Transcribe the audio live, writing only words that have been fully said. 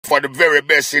for the very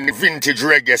best in the vintage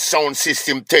reggae sound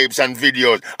system tapes and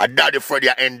videos. A Daddy Freddy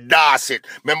endorse it.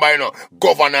 Remember, you know,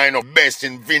 Governor, you know, best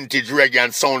in vintage reggae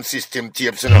and sound system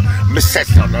tapes, you know. Me say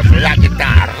so, that's like it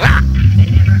rock.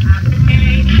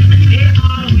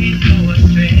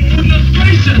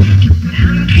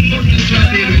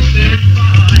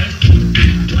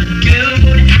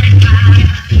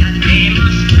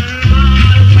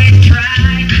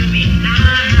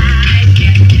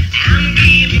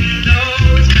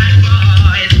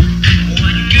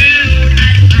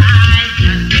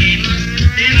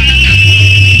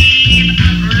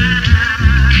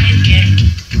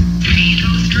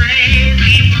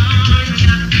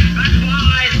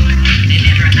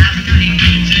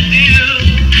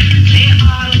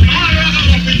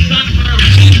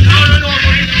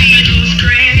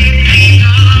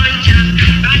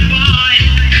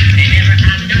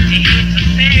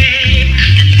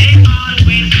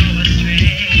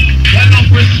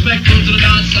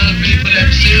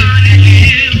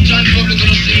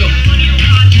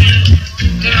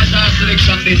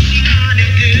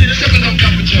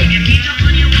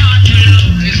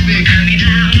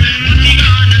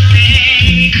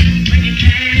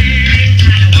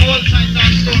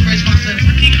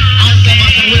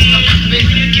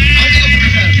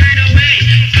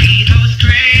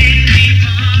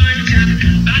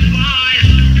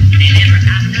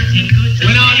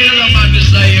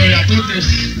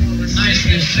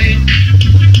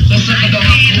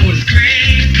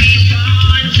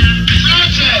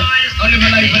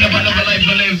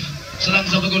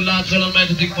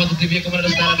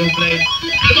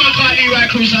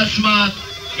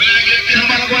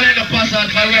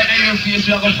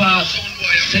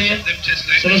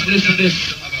 So let's listen to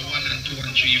this. Have a 1 and 2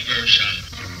 and 3 version.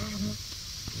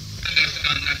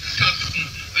 Understand that Saxon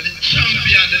are the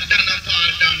champion, the Danapal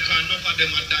dancer. Enough of them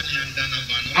are Danny and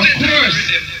Donovan.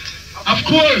 Of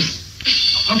course.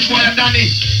 I'm for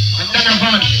Danny and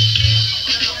Donovan.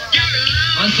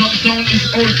 And some sound is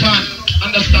old pan.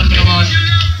 Understand me, man.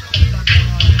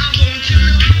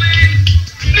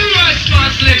 New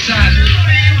response selection.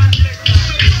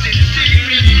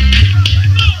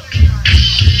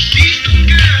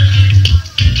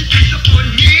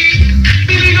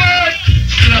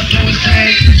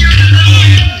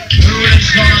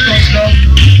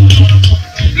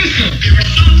 Listen.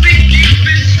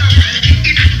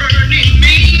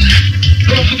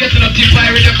 Don't forget to not keep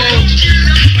fire in the boat.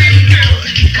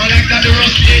 Or like that the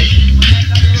rusty.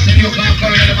 Say you can't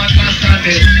cover the man can't stand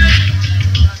it.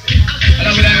 And I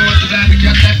would want to die we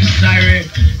can't type this siren.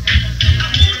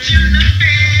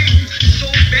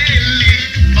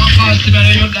 My customer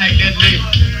you like deadly.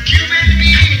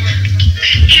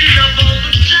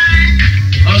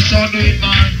 How so do it,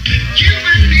 man?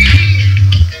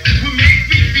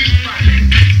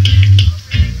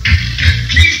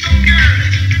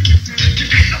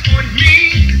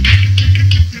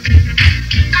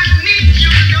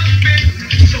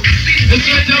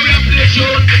 You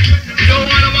don't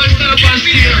want a man stand up and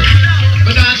steer,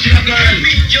 but dance with a girl.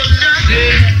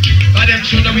 See, but them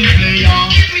should we play,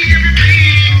 y'all.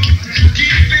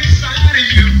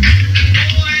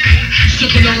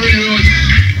 Circle down with the road.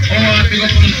 Oh, big up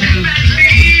for the circle.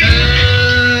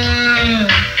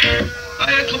 I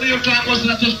come here talk most of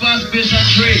that just pass base and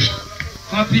trade.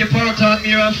 I pay power talk,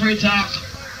 me and free talk.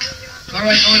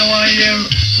 Alright, now we don't want to hear,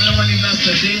 we don't want to even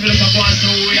say. See, even if I go and say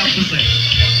what we have to say.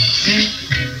 See?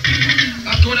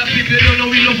 I told that people don't know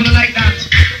we love it like that.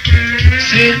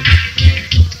 See?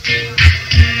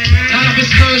 None of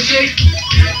it's mercy.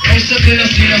 I'm something to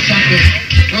see that something.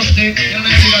 Rusty, you're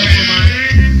not see that man.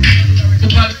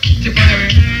 Tupal, Tipari,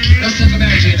 that's the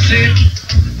magic. See?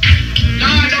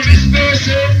 None of it's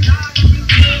mercy.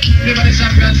 Live on the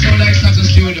champion sound like Saxon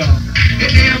studio. The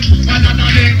name, one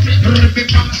another, rip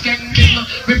bang skeng ding,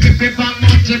 rip bang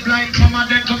multiply, come and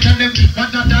then come tell them what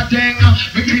another thing,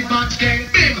 rip bang skeng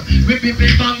ding, rip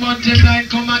bang multiply,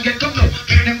 come again, come now,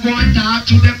 make them go and talk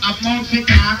to them, have mouth fit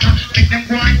talk, make them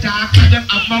go and talk to them,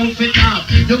 have mouth fit talk,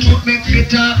 your foot make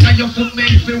fit talk, and your foot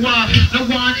make fit walk, no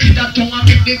one in that tongue and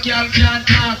make the girl can't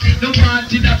talk, no one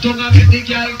in that tongue and make the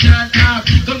girl can't talk,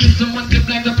 come listen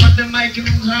multiply, up at the mic in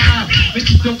the car, make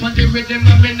it up on the rhythm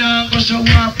and we now go show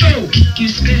up, no.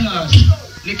 Kiss me house,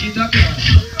 lick it up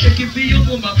house, take it for your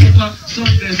mama, papa,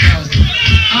 Sunday house,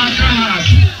 after house,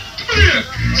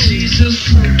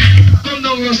 Jesus, come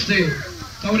down Rusty,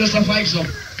 come with us a vibes up.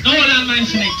 No one on my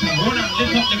selector, hold on,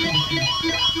 lift up the food.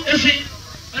 You see,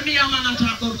 when me and man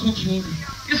talk about cook food,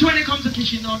 it's when it comes to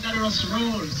kitchen now that Rust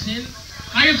rolls, see?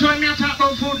 And it's when me talk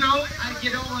about food now, I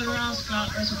get all around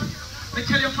Scott recipe. I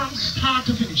tell you from start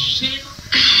to finish, see?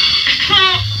 So,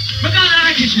 But God, I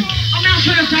like it. I'm not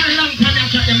sure it's not a long time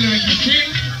after them lyrics. See?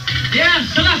 Yeah,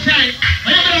 so that's right.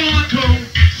 I never want to.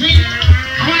 See?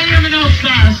 I want to hear me now,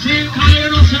 stars. See? Call you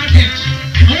know, sir, bitch.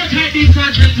 I want to take these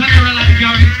sergeants and I like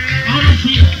Gary. I want to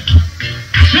see it.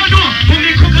 You know, when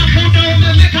we cook up food down, we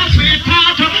make a sweet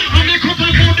part. When we cook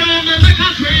up food down, we make a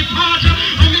sweet part.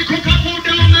 When we cook up food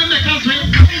down, we make a sweet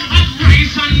part.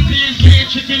 Rice and peas,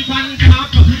 chicken pan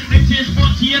top. It is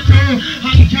potato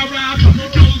and carrot.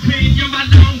 Dumpling, you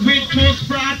along with toast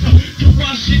brat. To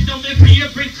wash it down, my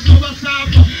favorite sour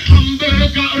sauce.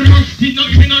 Hamburger, rusty, no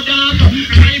give me no dark.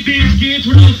 Thai biscuit,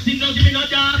 rusty, no give me no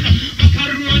dark.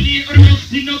 Macaroni,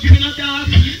 rusty, no give me no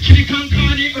dark. Chili con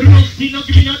carne, rusty, no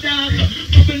give me no dark.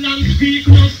 Bubble and speak,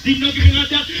 rusty, no give me no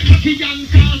dark. Hockey and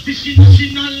salty, she no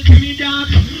give me that.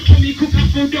 When me cook a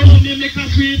food down, me make a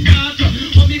sweet part.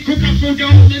 When me cook a food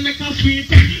down, me make a sweet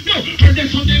part. No, early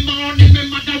Sunday morning, my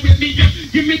mother with me up.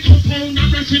 Give me 2 pounds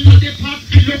of breast in the pot,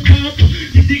 kilo cup.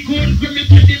 If the good, when me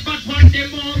put the bad one,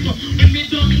 them up. When me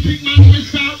done, big man, we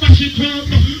start wash it up.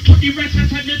 Put the rest of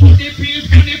the put the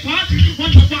paste on the pot.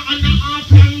 1 hour and a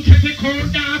half, and take the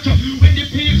cold that. When the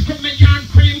paste come, me yarn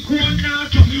cream cold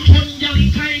that.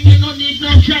 Onion time, you no need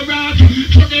no carrot.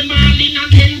 So the marlin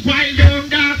and then boil down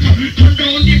that. Turn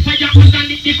down the fire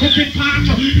underneath the cooking pot.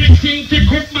 Next thing to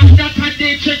cook, man, that and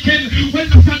the chicken. When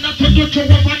the pan up to do to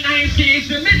overnight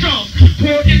season, me just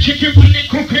pour the chicken on the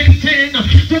cooking tin.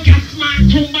 The gas man,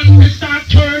 2 man, we start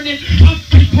turning. Half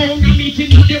 3 pound of meat in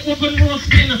the oven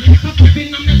roasting. I'm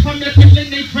putting on the family, killing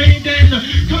the trading.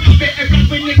 Come up with everyone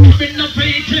when they come in the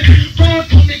plating. Don't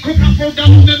tell me cook a food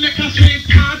down, me make a sweet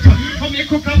pot. When me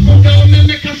cook a food down, me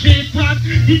make a sweet pot.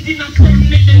 The dinner come,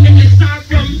 me then me start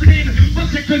rumbling. But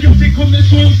second you think come, me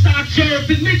soon start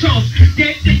serving. Me just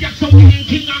get the yak so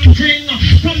winking and ting.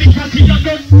 From me cause you done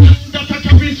that I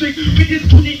can restrict. With this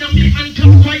pudding on me and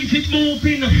just rise it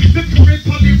moving. The pour it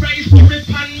on me rice, pour it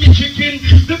on me chicken.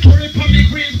 The pour it on me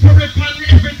greens, pour it on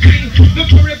everything. The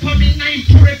pour it on me knife,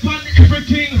 pour it on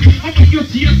everything. And when you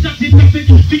see us that it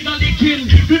doesn't feel a licking.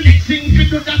 The next thing you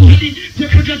do that to the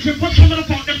temperature. Put some of the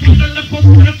pot them on the left, put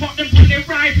some of the pot them on the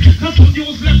right. Cause some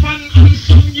use left and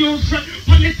some use right.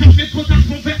 On the top we put a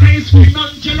spoon for ice cream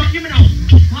and jello. Give me now.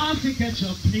 Pass the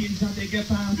ketchup please and they get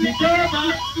past the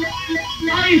turbo.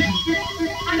 Nice.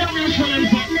 And I'm not sure I'm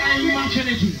much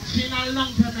energy. See in a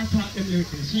long time I thought them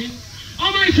lyrics. See?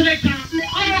 Oh my selector.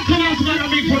 I don't come out to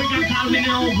me before you can call me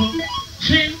over.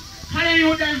 See? How are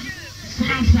you there?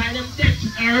 Some side them dead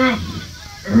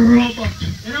robot.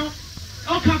 You know?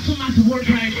 I'll come so much work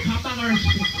right. Papa or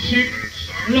see?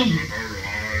 Love you.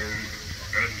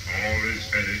 And all his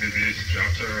enemies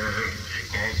scatter.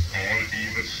 Cause all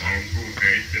evil sounds who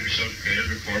hate them shall fail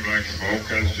before like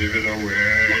smoke and driven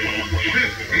away.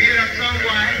 Hear that song,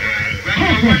 why? When I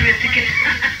want the ticket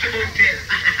to hotel.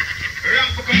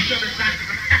 Ramp up and show the sign.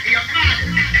 You're mad.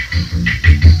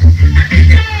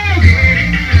 No!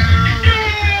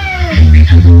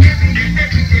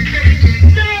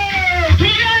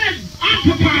 Again!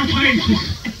 Unprepared crisis.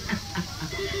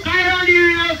 I don't hear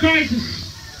no crisis.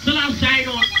 So last side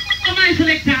on. Oh, my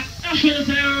selector. I should have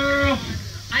said,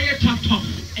 I hear tough.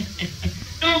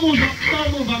 Don't move up,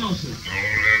 don't move on also.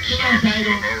 So last side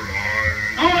on.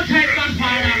 I want to take that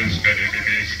fire out.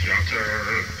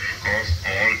 Cause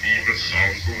all evil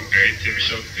sounds who hate him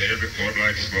shall fail before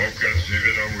like smoke and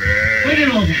driven away. Wait it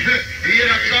over. Hear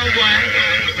that song, boy?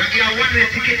 Like you have one way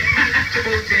ticket to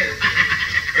hotel.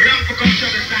 Ramp up and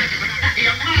show the sign.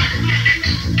 You're mad.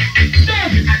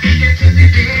 Stop it.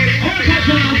 I want to catch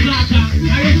you on Slaughter.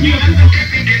 I will see you.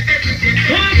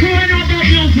 Don't go in about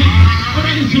music. But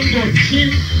I need some good. See?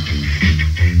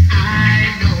 I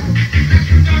know that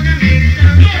you're gonna make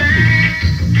some time.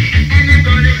 And I'm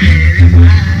gonna tell you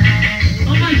why.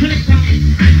 Oh my selector.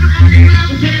 I'm going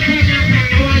to take that back.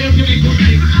 Oh, I have to be good.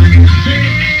 See?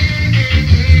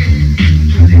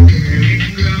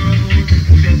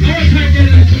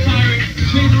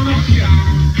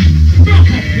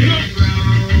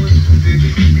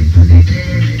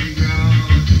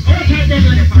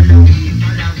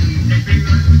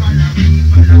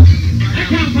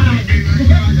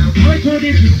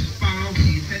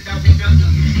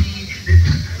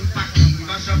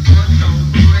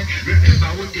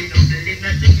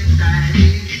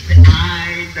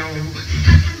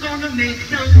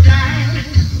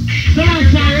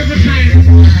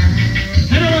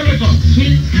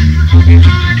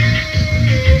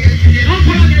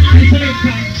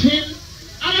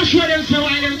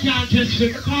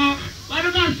 I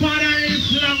don't got father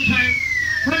is a long time.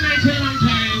 For a nice long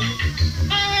time.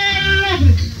 Oh,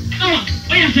 lovely. Oh,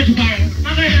 what you say to Barry?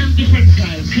 I'm going to different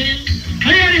styles. See?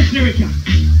 I hear this lyric. I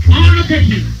want to look at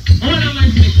you. Hold on, my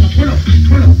sister. Pull up.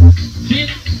 See?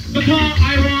 Because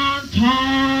I want to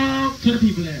talk to the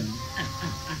people there.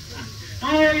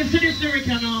 Oh, you see this lyric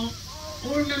now?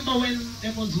 Oh, remember when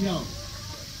they was young?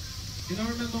 You don't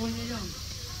remember when you're young?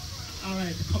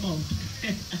 Alright, come on.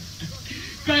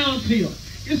 Cry out for you.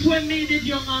 It's when me did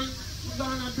young and we got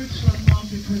on a bricks from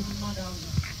Marvin with madam.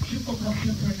 She cook up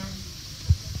the friend and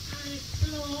you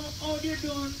know, how they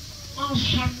doing? All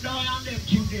Shanda and them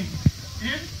children.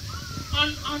 Eh?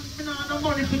 And you know, no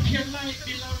money to pay light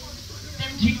bill and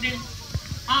them children.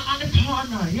 And the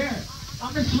partner, yeah.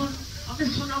 And the son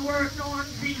I work now and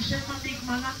things them a big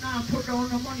man and now put down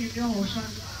the money in the house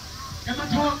and them a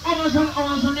talk hours and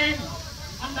hours on end.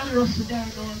 And the rest of there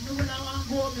now. No one want to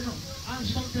go home, you know. And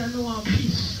sometimes no one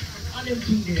peace. And them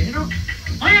thing there, you know.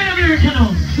 I am American now.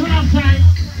 So last time,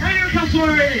 American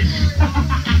stories.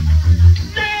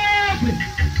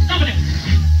 Lovely.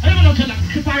 I don't know to that.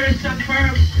 The pirates stand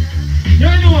firm. You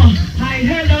know, hi,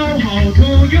 hello, how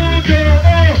do you do?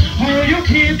 How you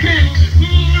keeping?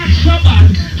 Not so bad.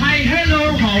 Hi,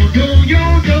 hello, how do you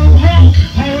do?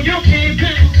 How you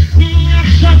keeping? Not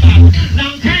so bad.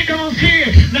 Long time don't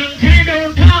see, long time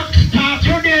don't talk. Talk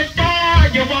to this boy,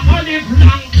 you want to live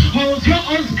long. How's your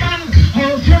husband?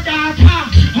 How's your daughter?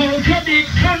 How's your big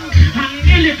son? And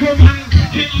the little man?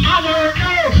 Him our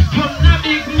now, from the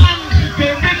big man.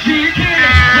 Baby, chicken.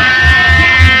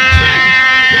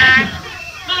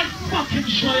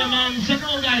 Show you, man, say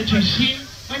no guy just see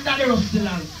when Daddy Rusty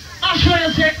land. I'll show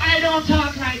you, say I don't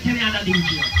talk like any other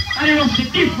DJ. Daddy Rusty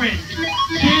different.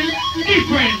 See?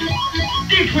 Different.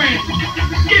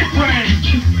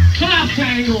 So that's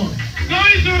how you know. Now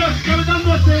you do this, because I'm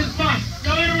not saying fast.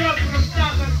 Now you rock from the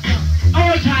start and stop.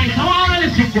 All tight, I want to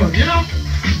listen good, you know?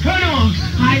 Turn on.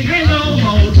 Hi, hello,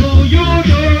 how do you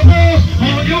do?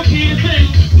 How you keeping?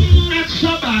 Not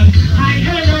so bad. Hi,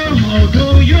 hello, how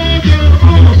do you do?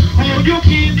 How you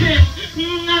keeping?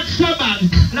 Not so bad.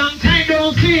 Long time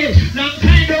don't see, long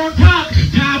time don't talk.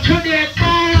 Talk to that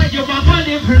boy, you want to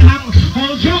live long.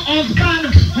 How's your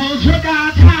husband? How's your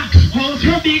daughter? How's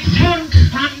your big son?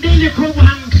 And the little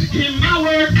one? In my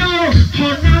word now,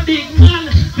 turn a big man.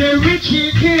 The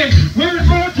Richie kid, well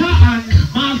out and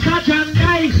Master John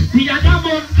guy. The other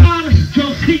mountain,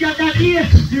 just the other day.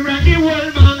 The Randy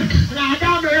Wallman, Lord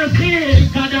of mercy,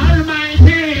 God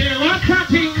Almighty. What's that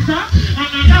thing, sir?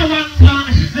 Another one gone.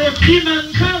 Left the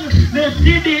mansion, left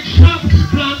the big shop.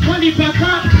 Plant 20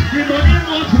 packet, the money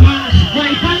was one.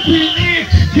 Wife and Penny,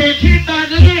 take it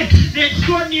badly. Next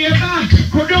door neighbor,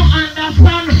 couldn't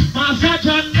understand. Master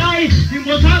John guy, he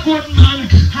was a good man.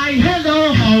 Hi,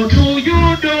 hello, how do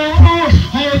you do?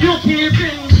 How you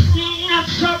keeping? Not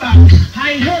so bad.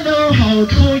 Hi, hello, how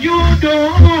do you do?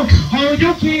 How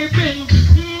you keeping?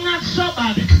 Not so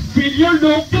bad. Still you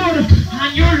look good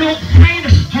and you look fine.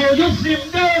 How you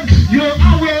slim down? You're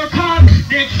a work hard.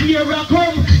 Next year I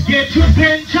come, get your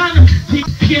pension.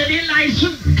 Pay the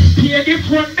license, pay the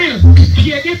phone bill,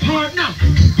 pay the partner,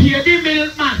 pay the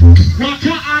milkman. What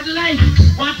a hard life,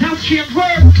 what a strange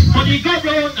world. Money go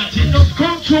round, nothing just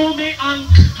come to me and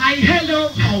hi, hello,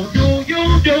 how do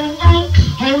you do?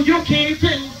 How you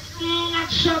keeping?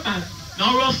 Not so bad.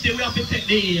 Now Rusty, we have to take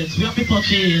the AIDS, we have to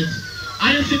touch AIDS.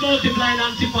 And you see multiplying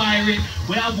anti-firing,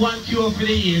 we have one cure for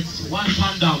the AIDS, one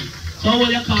condom. So hold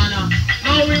your corner.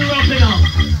 Now we're roughing up.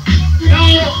 Now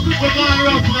we're going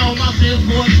rough now, massive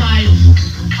both sides.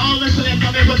 All the selectors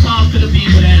come here to talk to the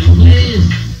people then, please.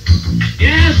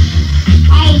 Yes,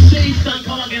 I'll say stand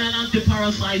come again and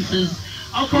anti-parasites.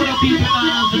 I'll call the people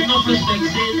now, there's enough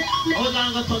respect, see? Hold on,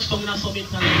 I'm going to touch tongue in some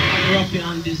internet and rough it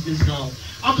on this now.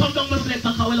 I'll come down the selector,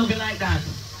 because we love it like that.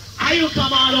 Are you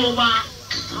come all over?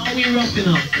 How we roughing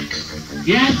up?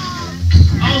 Yes?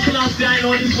 Also last day I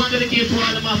know this one dedicated to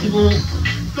all the massive who.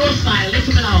 No style,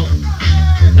 listen me now.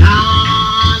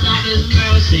 Lord of His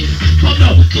mercy. Come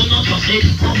now, do not trust it.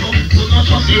 Come now, do not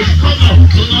trust it. Come now,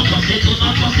 do not trust it. Do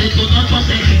not trust it. Do not trust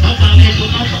it. Come on, do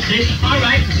not trust it.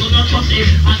 Alright, do not trust it.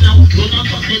 And now, do not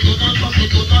trust it. Do not trust it.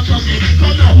 Do not trust it.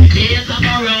 Come now, hands up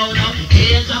around up.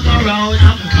 Hands up around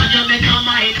up. And you make a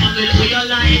mind and will you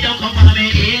lie down. Come on, me.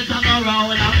 Hands up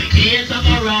around up. Hands up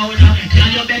around up. Now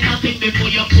you better think before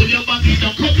you pull your body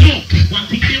down. Come now, one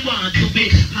thing they want to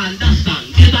be understand.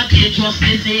 Is a dangerous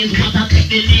disease. What a take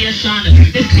the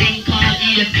nation. This thing called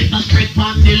AIDS, it's a spread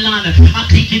from the land. I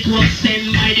think it was sent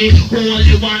by the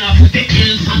Holy One. They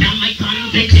kill Saddamite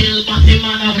and they kill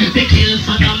Batimana. They kill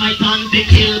Saddamite and they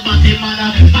kill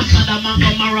Batimana. A Saddam and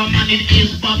Gomorrah man, it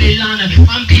is Babylon.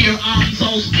 And bear arms up.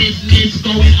 house business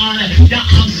going on. You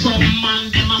have some man,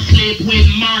 them a sleep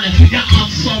with man. You have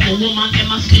some woman,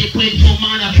 them a sleep with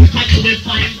woman. And you will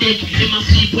find Dick, them a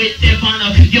sleep with Devon.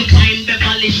 You find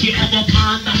Beverly, she up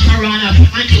on the Sharon.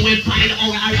 And you will find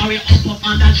Ori up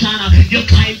on the China. You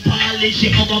find Polly,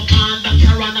 she up on the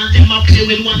Karen. And them a play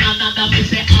with one another, me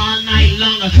say all night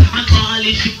long. And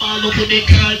Polly, she follow to the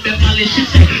girl Beverly. She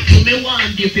say, you may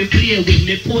want if you play with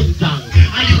me puntang.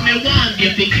 And you may want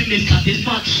if you give me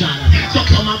satisfaction. So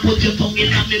come and put your tongue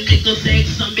in my little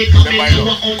sex and become in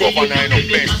our only you give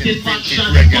me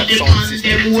satisfaction. For the man,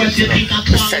 them words you think I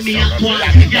twang me at one.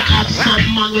 You have some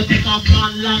man will take a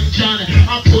plan long John.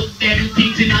 I put them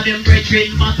things in a them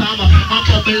brethren bottom. I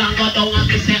bubble and go down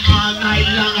and they say all night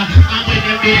long. And when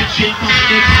they be chill from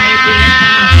the Bible,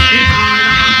 it's all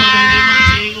like so many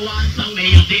man sing one song. May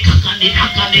have the akane,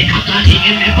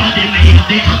 in the body may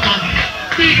have the akane.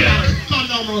 Come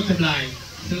down multiply.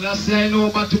 The last thing I know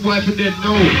about the boy for dead,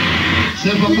 no.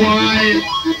 Say for boy,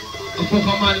 a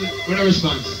fucker man with a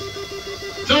response.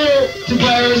 No, the boy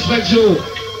I respect you.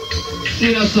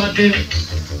 See that Sunday,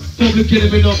 public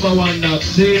enemy number one dog,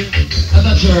 see? At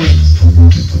the church.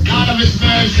 Lord of His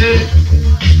mercy.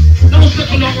 No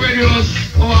second long radios,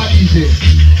 how easy.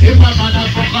 If a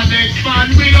motherfucker next man,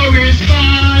 we no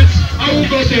response. I will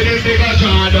go to the bigger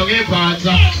jar down in parts.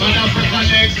 Motherfucker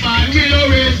next man, we no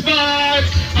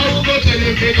response. I will go to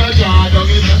the bigger jar down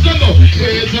in parts. So go,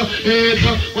 it's,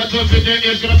 what's up in the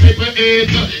ears, gonna people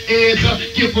it's,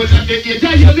 give us at the ears,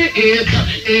 I hear me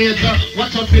it's,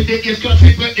 what's up in the ears, gonna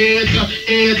people it's,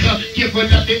 give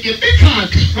us at the ears, because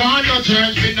one no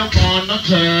church, we no want no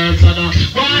church,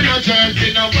 one no church, we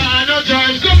no want no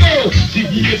church, so go, see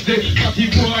here's the, party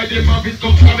boy, them have it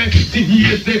come from me, see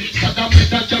here's the, Saddam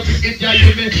Meta job in India,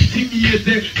 you me, see here's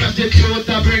the, prostitute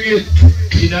to bring it,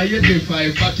 in a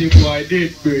 85, party boy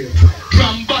did bring,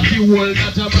 from party wall,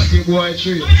 not a party boy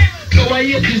tree. So I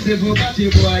hate this if a batty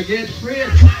boy get free.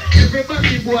 Every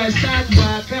batty boy start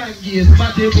back and gaze.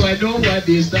 Batty boy know what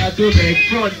they start to make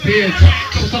front page.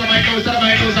 So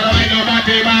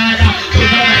batty man.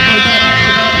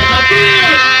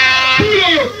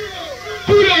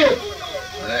 Pull out.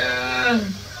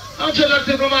 I'm trying to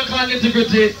take a man called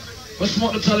integrity. But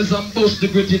smoke the chalice and boast the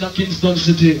gritty in Kingston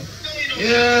City.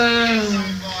 Yeah.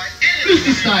 This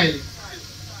is style.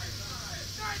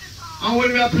 And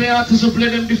when we are play artists, we play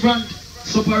them different.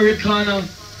 Separate corner.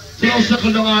 So now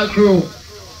circle down all crew.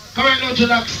 Come right now,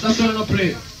 relax. That's what we're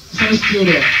play. It's on the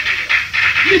studio.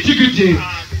 Nitty gritty.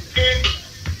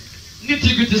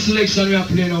 Nitty gritty selection we are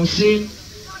playing now. See?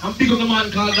 I'm big on the man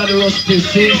called Daddy Rusty.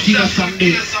 Same Sina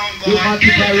Sunday. We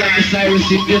party by Randy Cyrus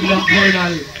in Deadland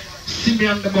Colonel. See me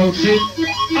on the boat. See?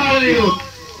 All of you.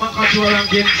 Man catch you around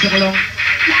game. Circle down.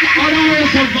 All the way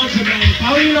so much about it.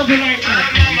 How you love it like that?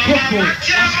 Football,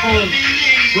 that's all.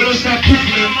 We don't start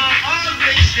cooking them.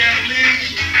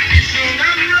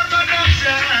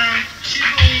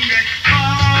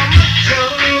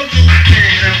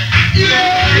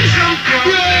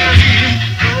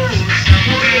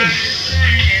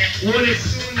 Hold it.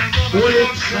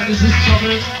 And this is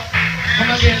trouble. Come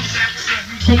again.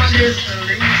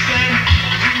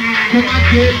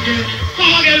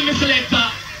 Come again, Mr. Selector.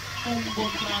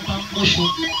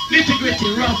 Little gritty,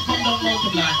 rough, come down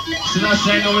multiply. So that's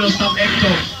why now we don't stop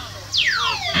Hilltop.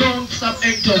 Don't stop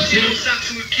Hilltop, see?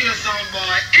 Saxon will kill a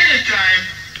soundboy anytime.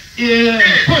 Yeah,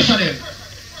 push on them.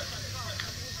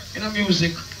 In a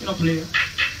music, you don't play.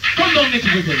 Come down, little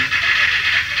gritty.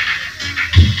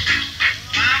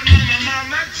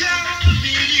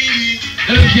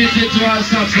 Dedicated to our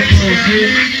Saxon crew, see?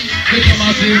 Big up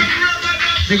massive.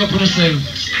 Big up on yourself.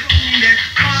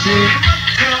 See?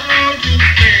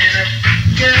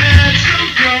 Get some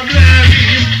problem,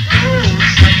 oh,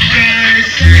 some guys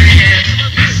say,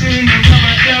 listen to what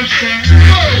my dog said.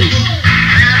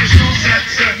 There's no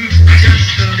Saxon, just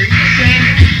to listen.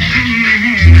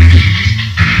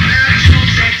 There's no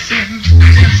Saxon,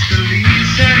 just to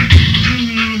listen.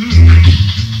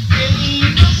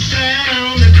 Ain't no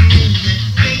sound that moves me,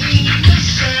 ain't no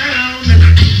sound that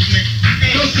moves me.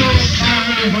 Just so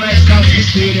sound when I start the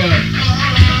studio.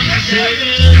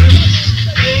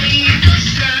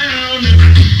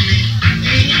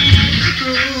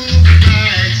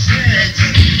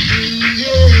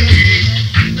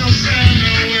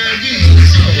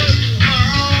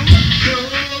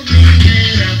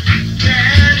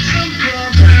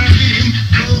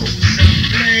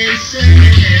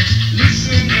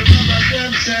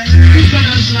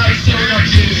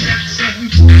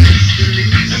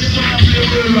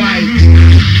 Right.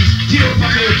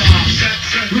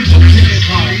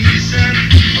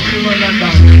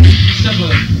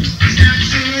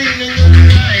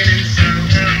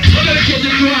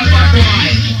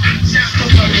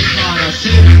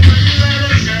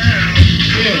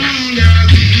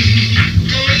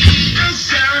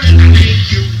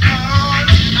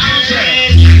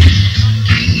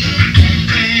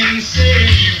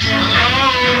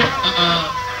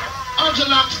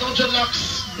 no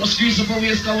dreadlocks. No squeeze up a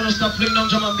waist, I wanna stop fling down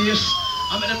drum and bass.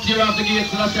 I'm gonna tear off the gates,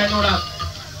 so that's I know that.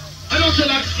 I know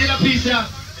dreadlocks, get a piece here.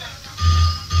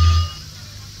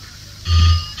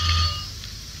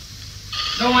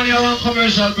 No one here on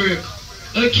commercial break.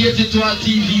 Located to all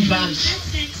TV fans,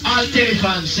 all tele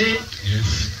fans, see?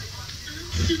 Yes.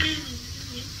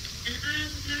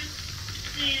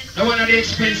 No one of the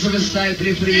expensive style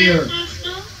play for the year.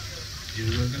 You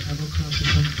will not have a cost of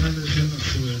some dollars, you're not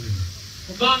so early.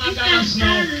 We're gonna dance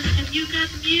now. Have you got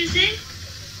music?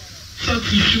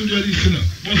 Substitute your listener.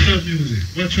 What's that music?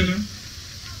 What's your name?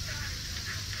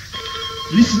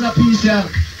 Listen up, piece here.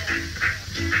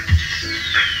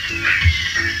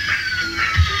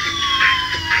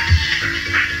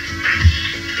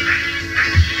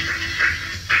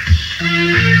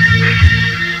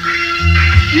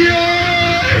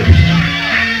 Yeah!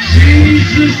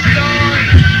 Jesus Lord!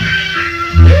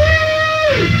 Woo!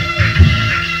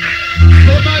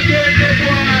 Come again, the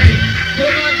boy!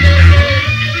 Come again,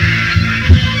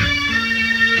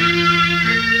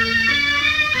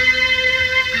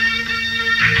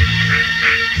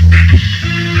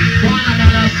 Go on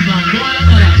another man, go on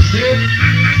another, see?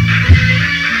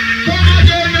 Come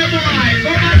again, the boy!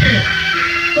 Come again!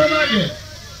 Come again!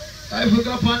 I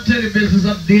forgot to tell you this is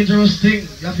a dangerous thing.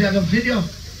 You have to have a video.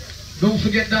 Don't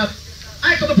forget that.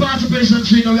 I got the participation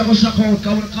tree now. We are going to shock out.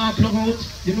 Because we can't plug out.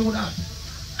 You know that.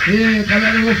 Yeah, because we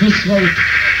are the roughest scout.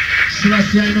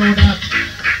 Selassie, I know that.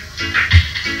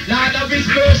 Lord of His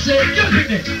mercy. Get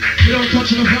in it. We don't touch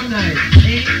the front night.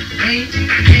 Hey.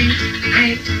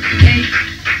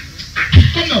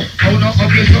 Come now. Aura of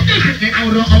this, aura of this,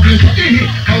 aura of this,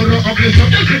 aura of this,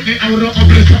 aura of this, aura of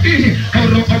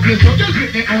this,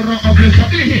 aura of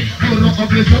this,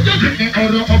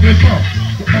 aura of this.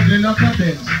 Ugly like a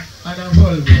Benz and a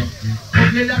Volvo.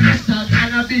 Ugly like a Stag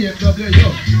and a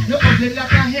BMW. You ugly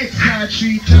like a XR3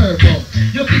 Turbo.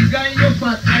 You big guy, you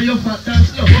fat, and you fat and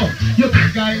slow. You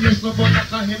big guy, you slow, but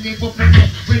like a Hemi Popo.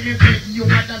 When me beg you,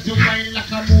 what does you wine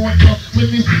like a motor? When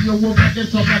me see you over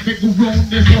this up, I beg go round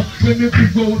this up. When me go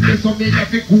round this up, me I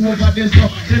beg go over this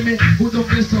up. Then me put up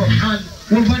this up and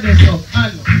over this up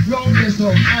and round this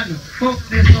up and up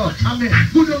this up. I mean,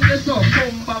 put up this up,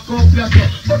 come back up this up.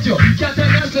 But you can't tell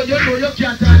yourself, you know you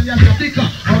can't tell yourself. Because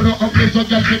aura of this up,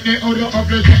 just take me aura of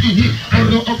this up.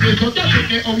 Aura of this up, just take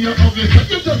me aura of this up.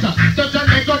 You touch a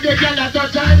leg of the girl,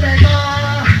 touch a leg.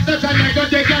 Touch a leg of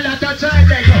the girl, touch a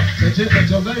leg. When she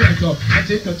touch over this up, when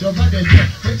she touch over this up.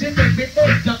 When she take me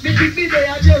eight up, me keep me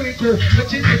there at Jericho. When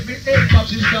she take me eight up,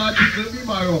 she start to kill me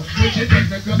marrow. When she take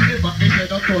me grab me back, me say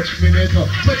don't touch me this up.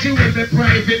 But she will be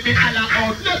private, me all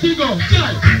out. Let it go,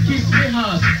 girl. Kiss me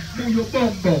ass, move your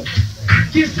bumbo.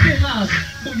 Kiss me ass,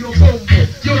 move your bumbo.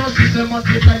 You don't see some of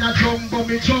the kind of jumbo,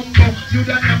 me jumbo. You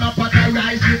don't have a pot of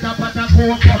rice with a pot of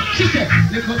cocoa. She said,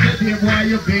 look at the day boy,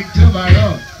 you big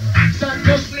tomorrow.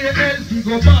 Santos play healthy,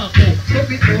 go back. Don't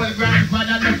be old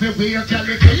grandfather, nothing way you tell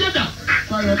me to you that.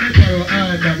 Paro me,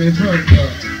 under me front door.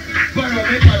 Paro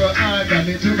me, under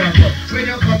me tobacco. When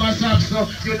you come a Saxon,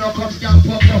 you know come scam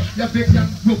pop up. You fix and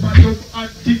group and look and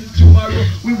think tomorrow.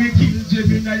 We will kill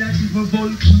Gemini and even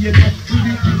Volcano. We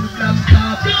will kill Black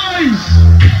Star. Guys!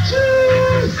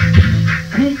 Cheers!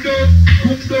 Come down,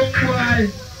 why?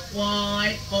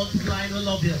 Why? Multiply, we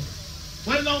love you.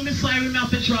 Well, now, Miss Irene, we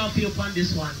have to trophy up on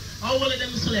this one. How will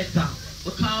them selector?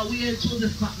 Because we ain't choose the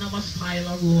fact number style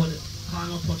of road.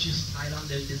 Can't touch his style on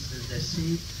them distance, they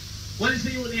see. What is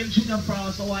the you name Junior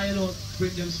Frost, so why you don't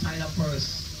bring them style up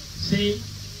first? See?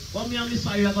 But me and Miss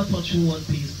Irene are going to touch you one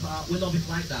piece. We love it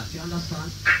like that, you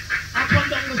understand? I come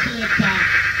down the selector.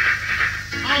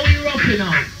 How we roughing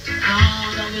now?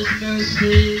 Ah, that is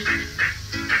mercy.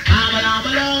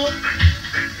 Abba-dabba-do.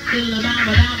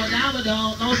 Diddle-dabba-dabba-dabba-do.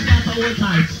 No start all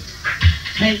tight.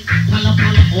 Hey, pala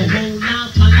pala, oh ho,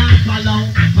 now pala pala,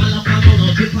 pala pala,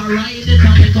 no tip a ride it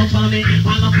and it up on me.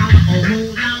 Pala pala, oh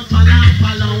ho, now pala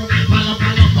pala, pala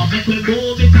pala, come make we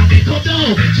move it and it come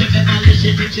down. She never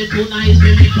listen, she too nice,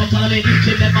 baby, come follow me.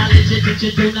 She never listen, she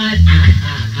too nice,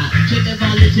 She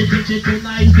never listen, she too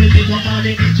nice, baby, come follow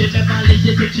me. She never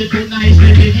listen, she too nice,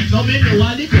 baby. Now me know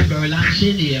a little girl and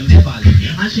she named Beverly,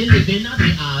 and she living at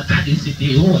the heart of the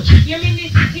city, Ochi. You mean the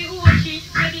city Ochi,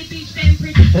 where the beach them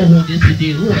pretty? Oh, the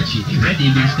city Ochi, where the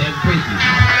beach them pretty.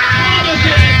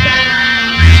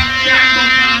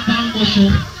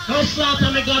 Don't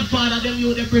slaughter me Godfather, them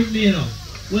you they bring me, you know.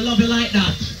 We love you like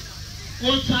that.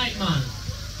 Hold tight, man.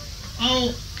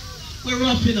 Oh, we're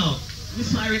roughing up.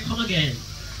 Miss Irene, come again.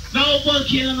 Now,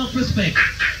 Volcano, enough respect.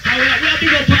 Now, we are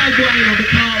big up all going, you know,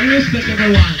 because we respect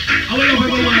everyone. I will love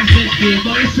everyone sense game,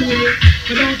 but we see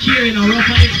We don't care, you know, rough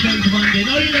and expensive and they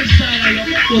know you don't style of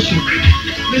your push it.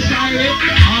 Miss Irene?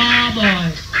 Ah,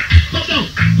 boy. Come down.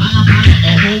 Pala pala,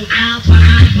 oh, now pala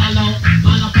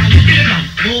pala, get it on.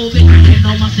 Move it, you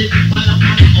know, massive. Pala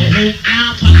pala, oh,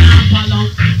 now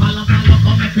pala,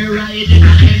 come up here, ride it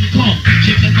and come.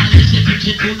 She never listen to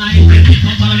you tonight, baby,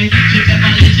 come follow me. She never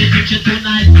listen to you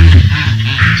tonight.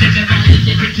 She never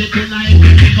listen to you tonight,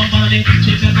 baby, come follow me.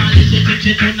 She never listen to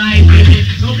you tonight, baby.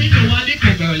 So we know what the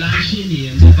poor girl and she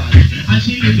named the valley. And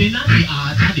she living at the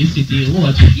heart of the city,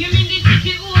 watch. You mean the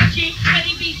city orgy, where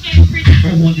the beach them pretty?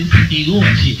 Oh, the city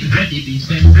orgy, where the beach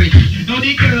them pretty. Now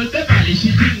the girl, the valley,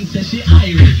 she thinks that she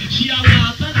Irish. She a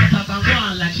walk and a talk and go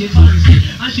on like she fancy.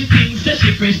 And she thinks that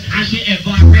she fresh and she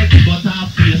ever ready. But her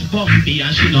face bumpy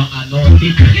and she not a know it.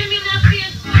 You mean her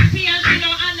face bumpy and she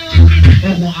don't know it?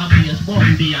 Oh, her face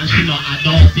bumpy and she not a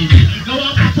know it. Now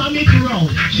her bottom it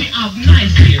round, she have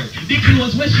nice hair. The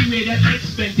clothes where she wear them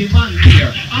expensive and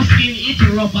dear. Her skin it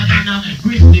rougher than a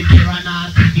grizzly bear and her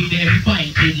titty them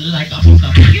pinted like a piece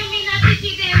of You mean her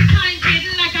titty them pinted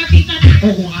like a piece of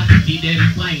oh, her titty them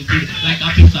pinted like a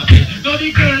piece of bread. Now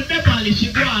the girl Beverly,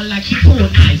 she go on like she so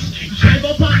nice. Drive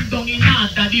up and down in her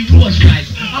daddy rose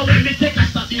rice. And when me take a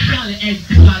stop, the girl head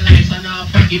full of lice and her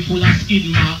baggy full of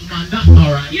skin mark, man, that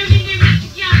alright. You mean the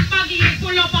rich young baggy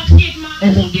full up of skid mark?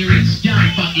 Oh, the rich young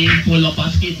baggy full up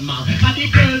of skid mark. And the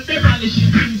girl Beverly, she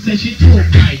thinks that she too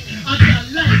bright. And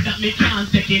the light that me can't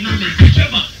take in and me say,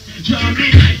 Trevor, draw me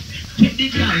light, take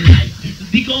the girl light,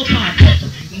 dig out her butt,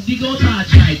 dig out her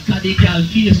tripe, cause the girl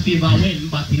face fever when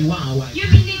body want white. You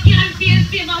mean the girl face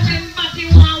fever when body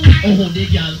want white? Oh, the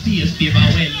girl face fever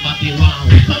when body want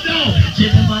white. Come down! She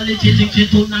Beverly, she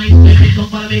tonight, baby, come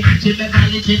for me. She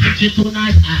Beverly, she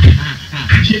tonight,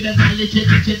 She Beverly, she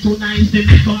tonight,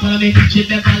 baby, come for me. She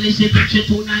Beverly, she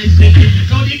tonight, baby.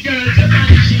 Now the girl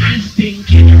Beverly, she is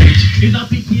thinking rich. It's a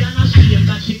pity and a shame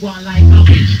that she go on like a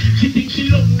witch. She thinks she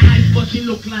look nice, but she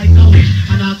look like a witch.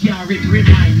 And her carrot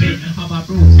remind me of a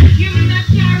bruise. You mean that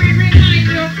carrot remind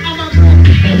you of a bruise?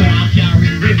 Oh, her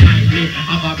carrot remind me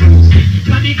of a bruise.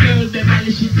 But the girl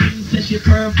Beverly, she thinks that she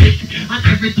perfect. And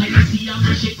every time you see her,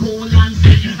 man, she cool and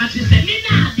sick. And she said, me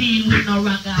nah deal with no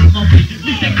ragamuffin.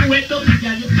 Me say, go ahead, don't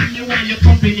girl, you think me want your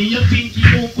company. You think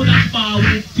you could have spar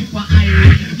with Tipper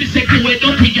Iron. Me say, go ahead,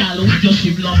 don't girl, with your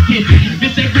ship love kid. Me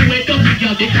say, go ahead, don't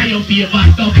girl, they call your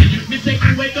favorite topic. Me say, go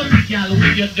ahead, don't girl,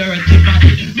 with your dirty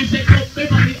body. Me say, go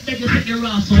Beverly, beg you take your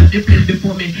ass on the plate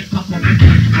before me cock up me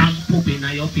and poop in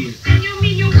your face. And you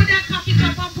mean you would have cock it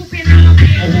up and poop in her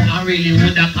face? Oh, I really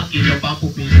would have cock it up and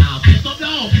poop in her face. Come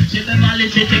down, she Beverly,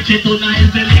 she tonight,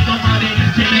 baby, come on in.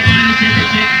 She Beverly, she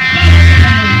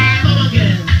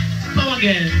come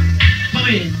again, come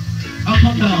in. Oh,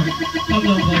 come down,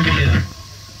 both here.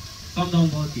 Come down,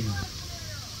 both here.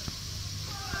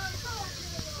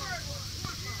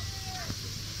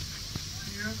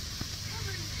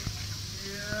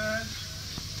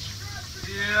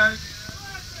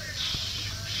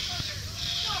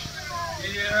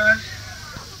 Yes.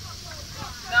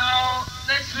 Now,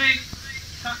 next week,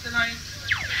 Saturday night,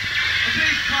 the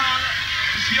big call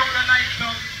is the Yola Night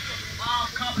Club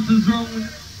off Carpenter's Road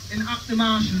in Acton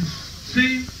Marshes.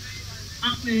 See?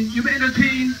 Acton, you better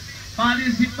entertain all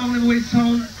these hip down the way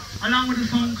sound, along with the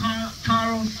song called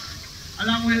Taros,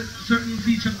 along with certain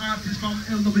featured artists from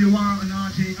LWR and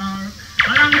RJR,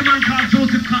 along with a man called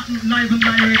Joseph Cotton, live and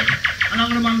direct, along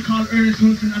with a man called Ernest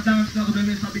Wilson, a dance that will be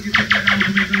missed, I'll be getting that out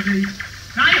to make it big.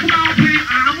 Now you come out play,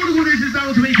 I'm going to do this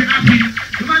now to make it happy.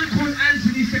 The man called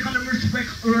Anthony, second of respect,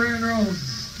 Ryan Rose.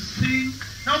 See?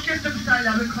 Now get them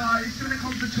style because it's when it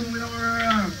comes to tune with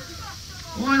our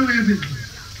one way of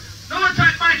business. Now what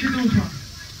type Mike is over?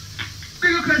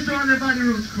 Big request on the Body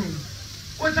Roots crew.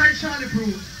 What type Charlie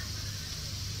Proof?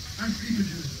 And Sleepy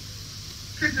Drew.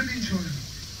 Click the intro now.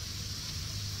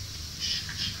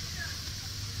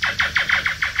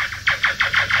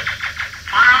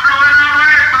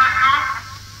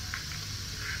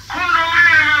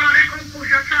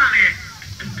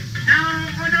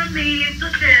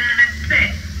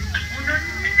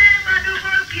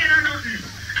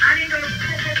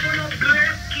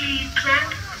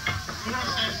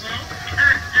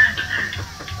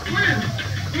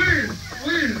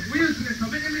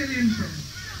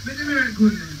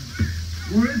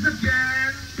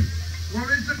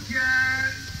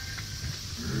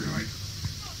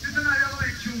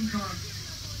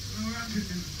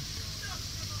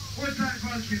 What type of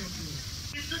Volcano crew?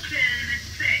 It's the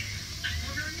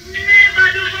never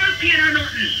do volcano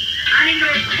nothing. I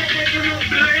know couple no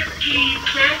bird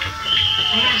keeper.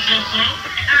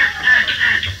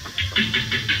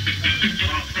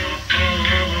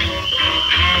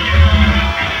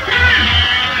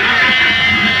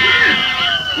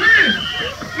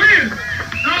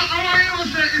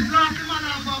 police laugh the man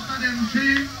off after them,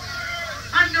 see?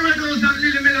 And the Redos and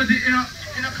Lily Melody, you know.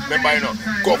 Remember, you know,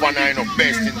 Governor, you know,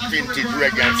 best in vintage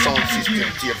reggae and sound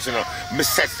system tapes, you know. Me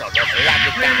say so, just like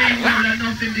the bar.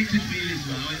 Nothing addicted feelings,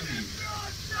 man. What do you mean?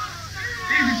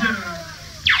 Easy, sir.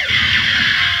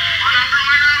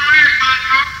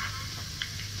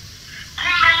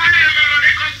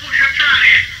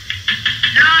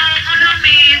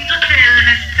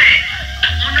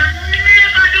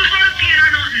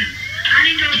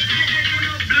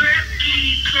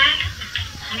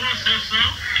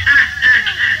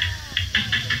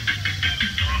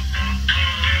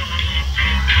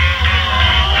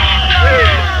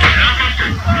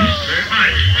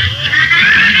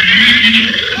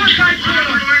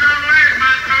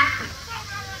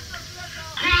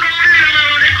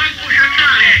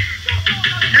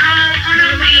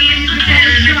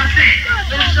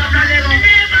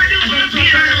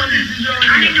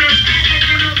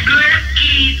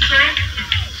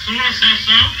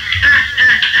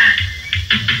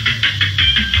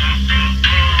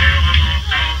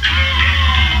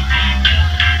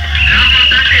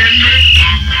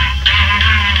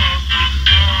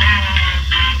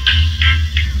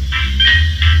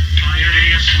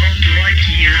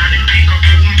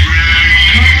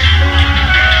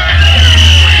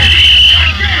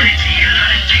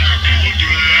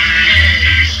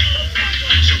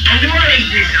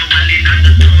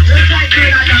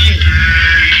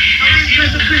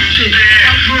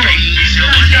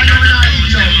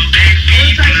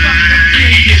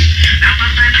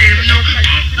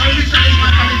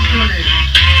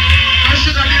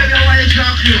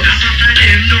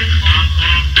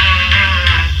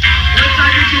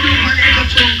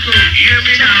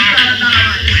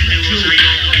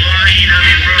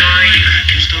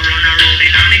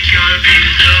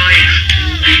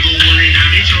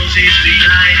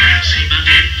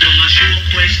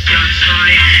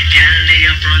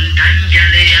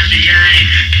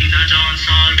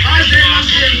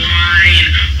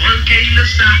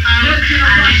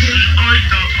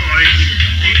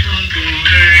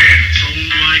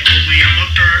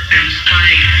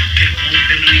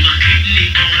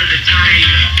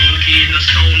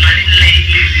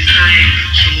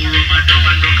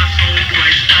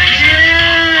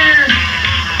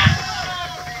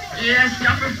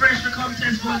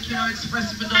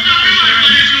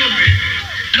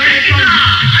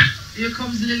 Here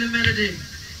comes Lily Melody.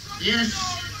 Yes.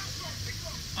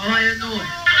 How are you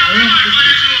know?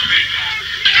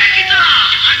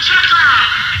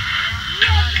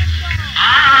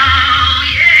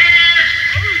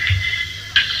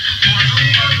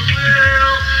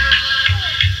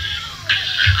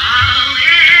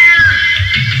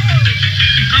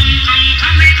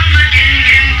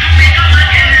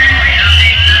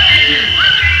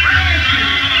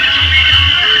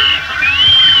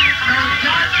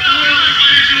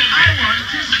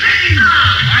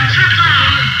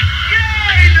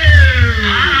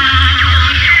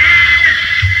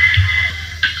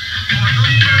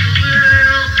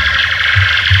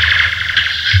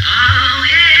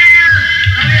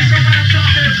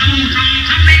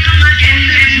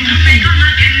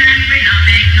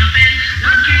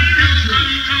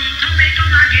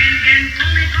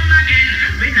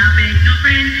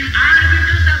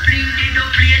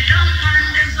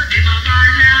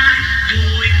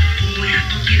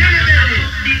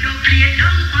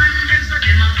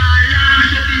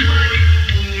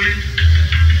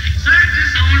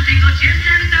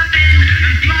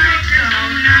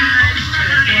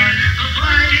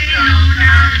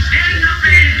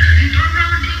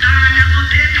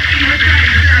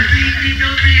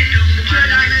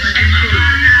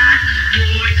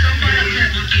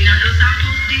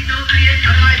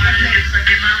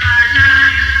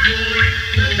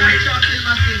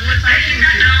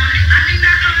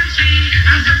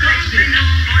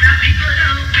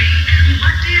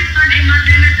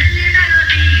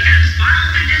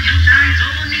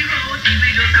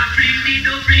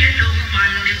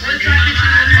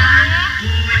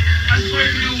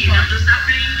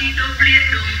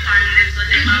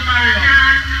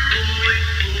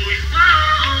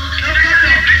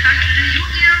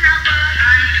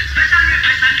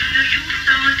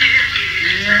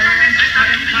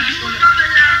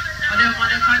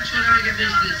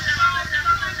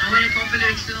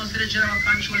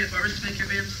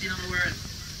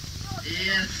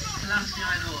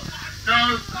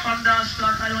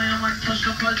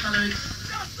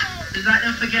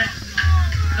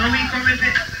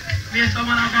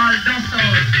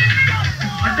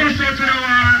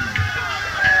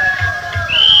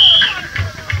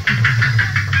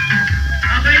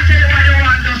 I'm going to tell you why they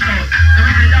want dust out. They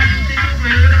want to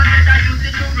dust out.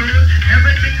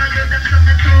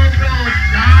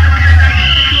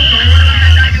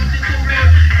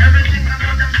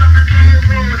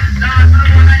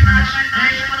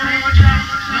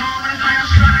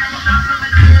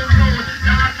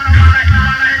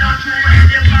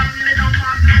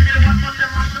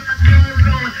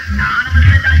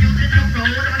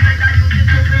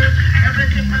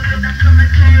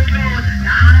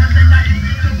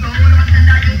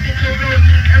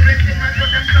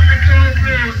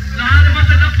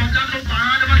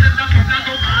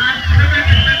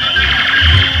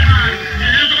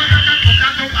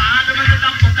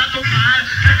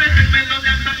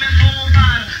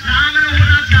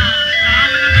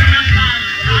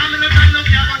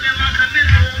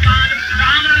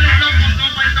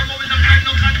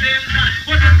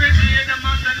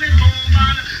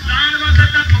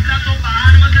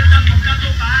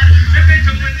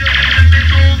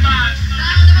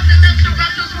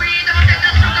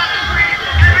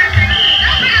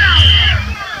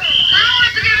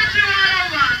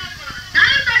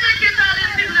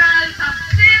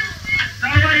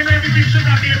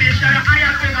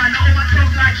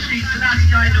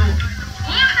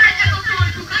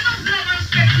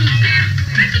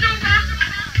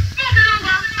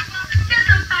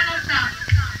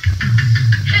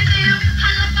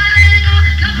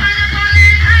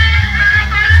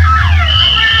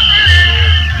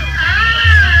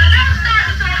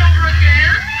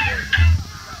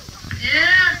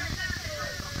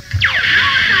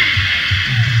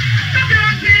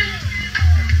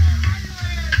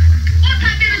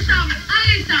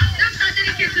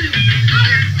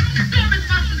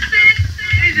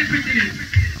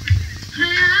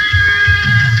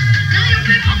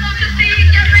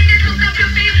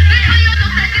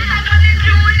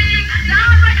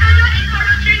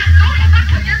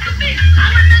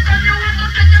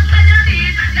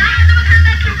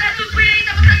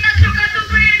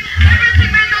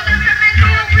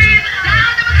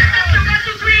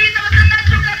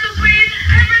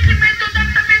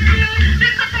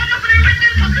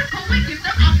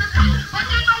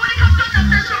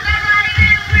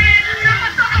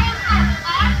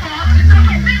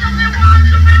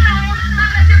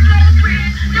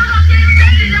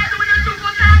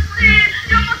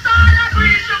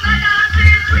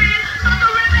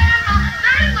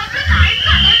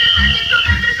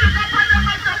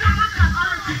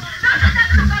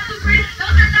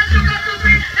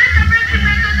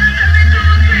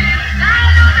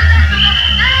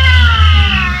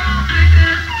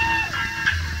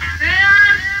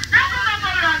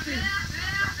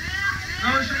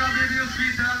 baby, you're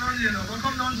sweeter than one, you know. But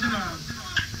come down, sugar.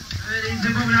 It's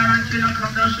the bubble and chill,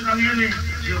 come down, sugar, baby.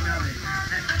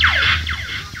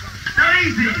 Now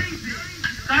easy.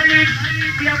 Lyrics,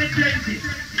 we have it plenty.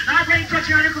 Now bring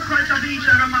touching a little culture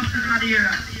feature and massive in the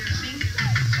era.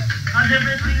 And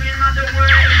everything in the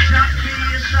world is Jack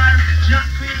creation, Jack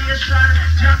creation,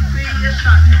 Jack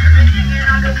creation. Everything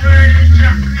in the world is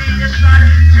Jack creation,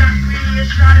 Jack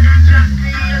creation, Jack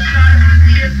creation.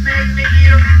 Ears make me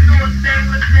hear, nose make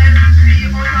me smell,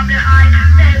 see out of the eye,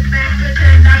 head make me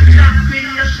tell that Jack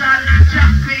creation,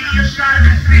 Jack creation.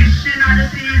 Fish in the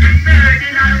sea, bird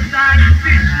in the sky,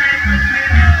 fish make me swim,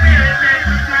 bird make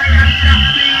me fly. That's Jack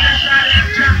creation,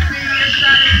 Jack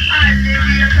creation.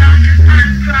 Alligator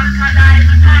and crocodile,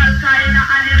 all kind of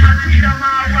animals, see them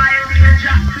all wild.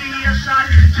 Jack creation,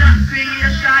 Jack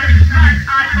creation. Man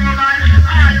and woman,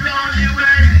 all around the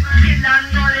world, kill and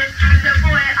gully, the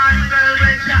boy and girl.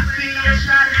 Well, Jack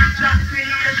creation, Jack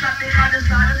creation. They are the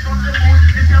stars from the moon,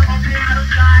 if you're up in the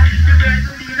sky, the birds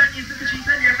and leaves and insects and trees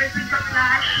and everything to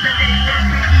fly. The day that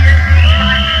we hear things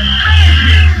fly.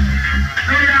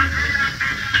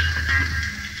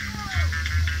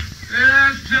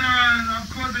 Yes, General, of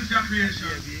course it's your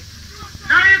creation.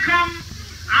 Now you come,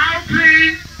 I'll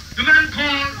play the man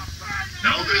called.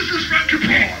 Now this is Frankie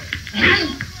Paul.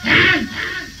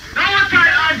 Now what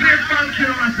time I'll play Frankie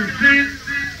Massive, see?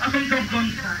 That's some tough gun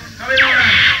time. Now we know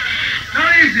that. Now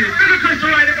easy, this is Chris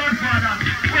Roy, the Godfather.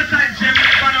 What time Jim,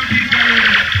 one of people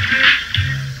see?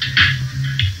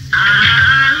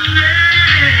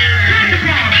 Frankie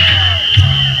Paul.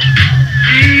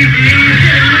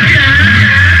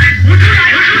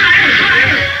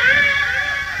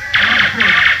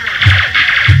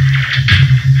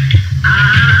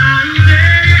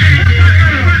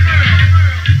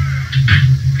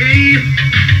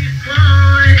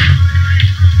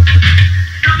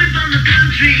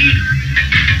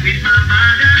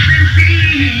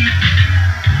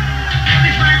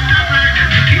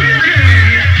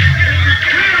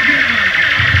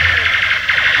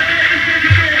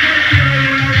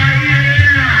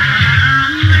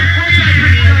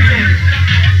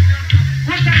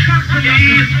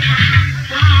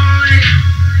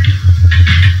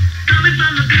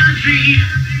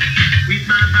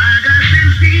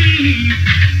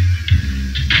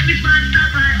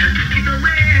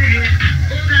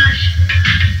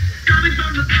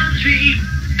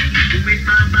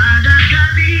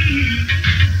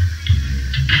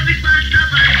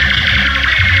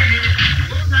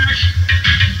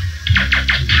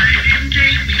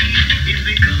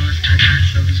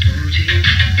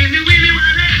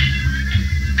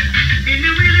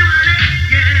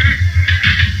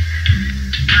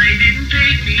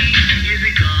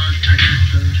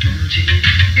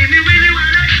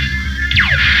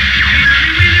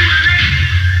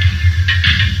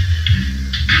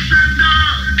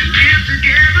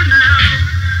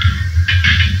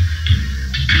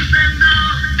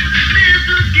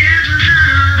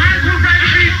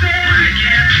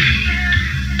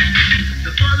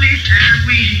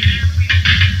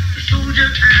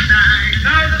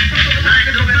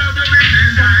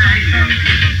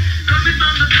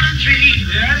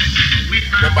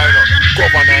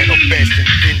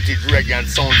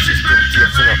 Sound system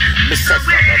tapes, you know. Me say so,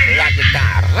 but like it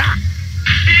down, rock.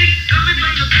 Coming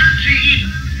from the country,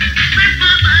 with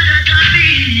my mind I got me.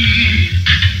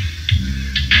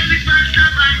 Only my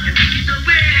stop I can lead the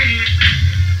way.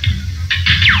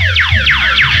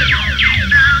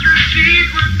 Down the street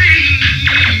with me,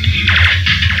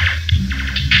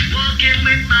 walking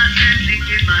with my sensing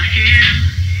in my hand.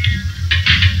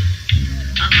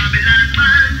 A Babylon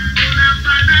man, all I'm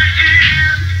fine I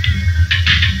am.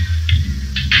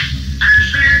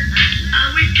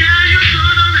 Can you go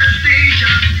on a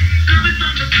station, coming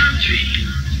from the country,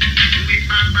 with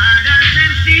my badass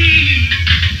and see.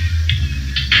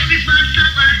 This man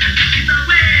stop and it's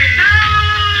away. Now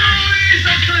he's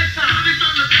a selector. Coming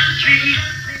from the country.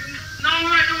 Now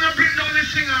right now we bring down the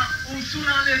singer who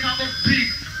sooner or later have a big,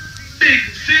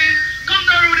 see? Come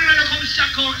down with him and come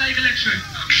shock out like electric.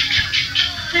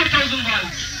 4,000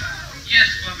 volts. Yes,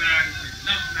 Bobby,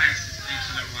 love nice things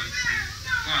that one see.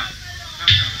 Go on,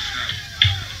 come down, stop.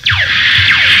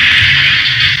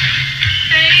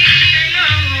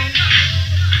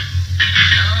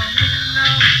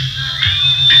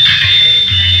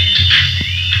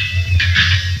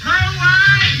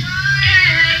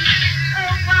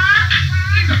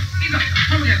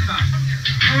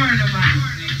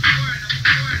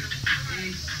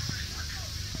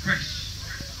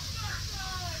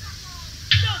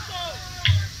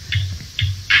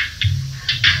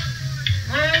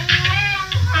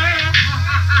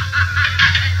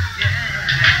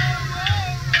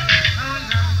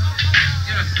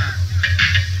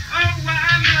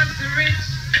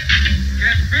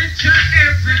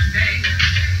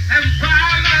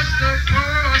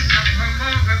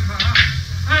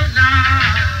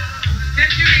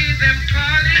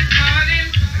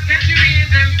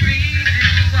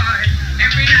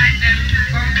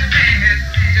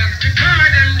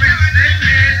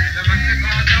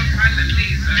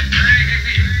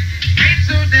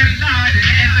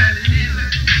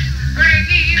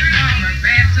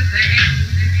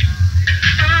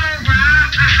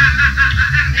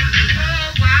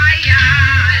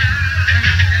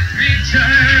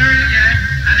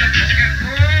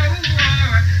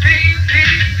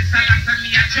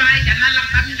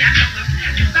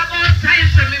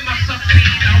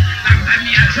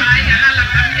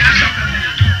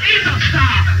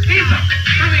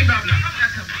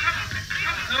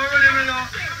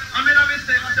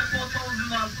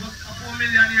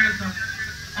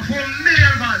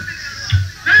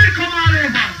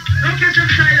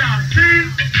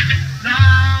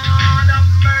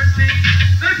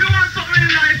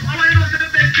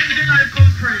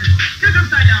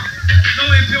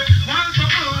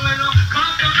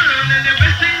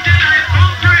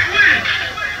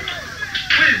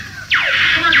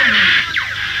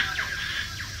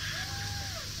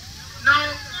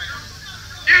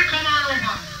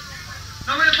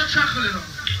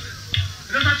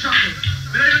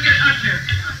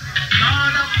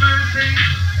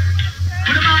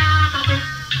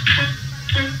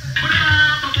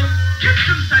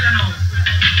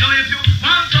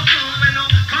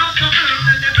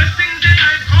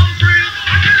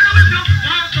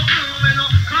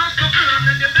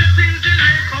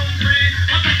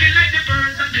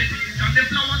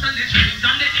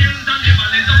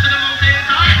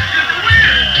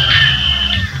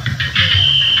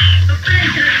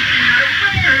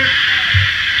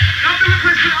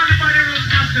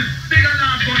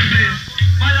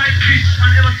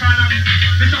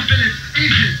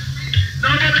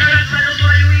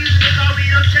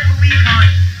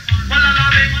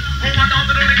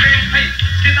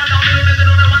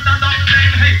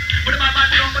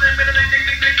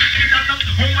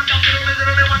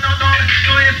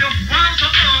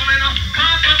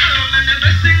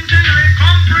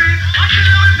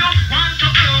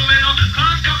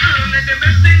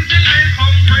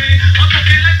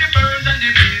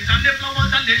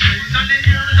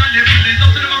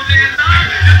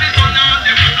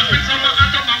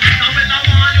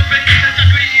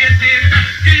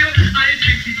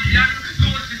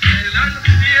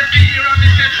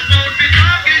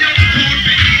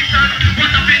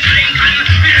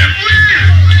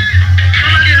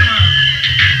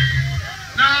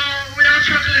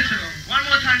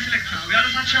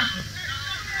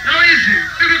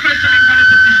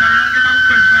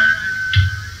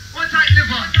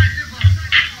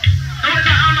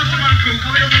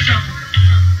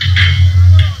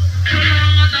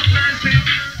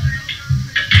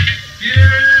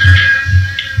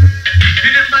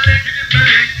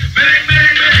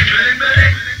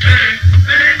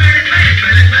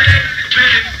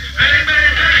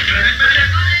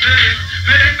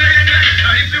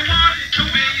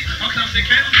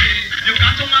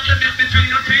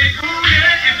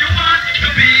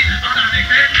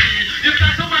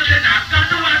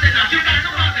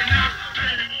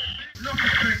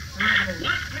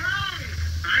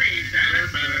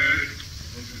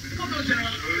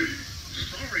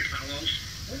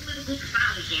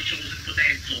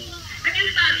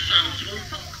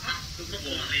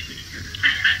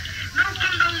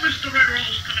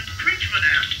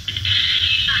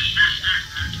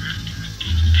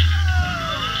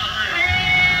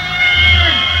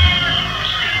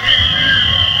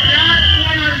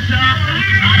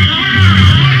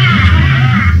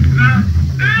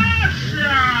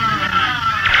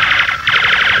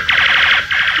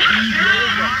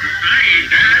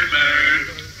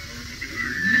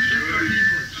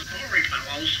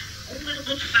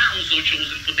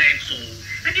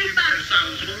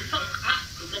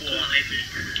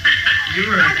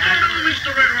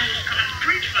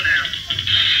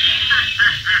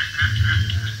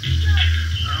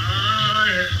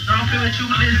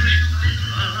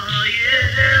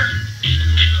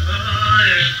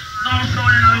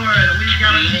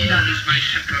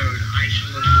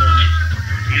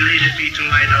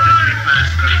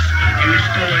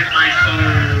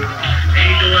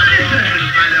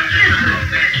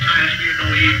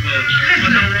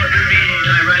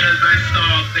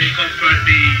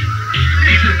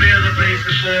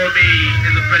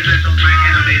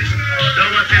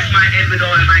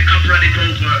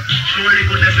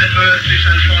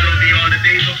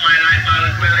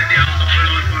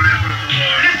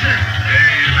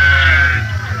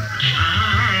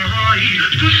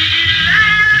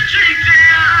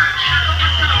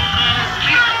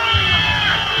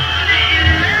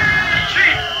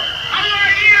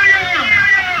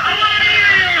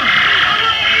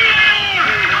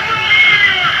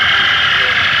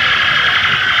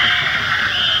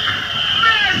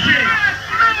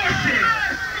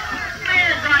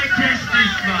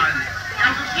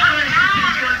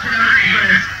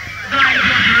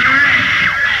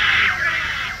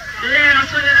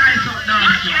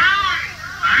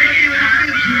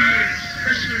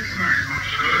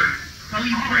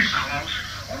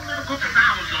 Good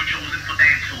sounds are chosen for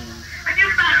dancehall, and you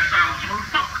bad sounds will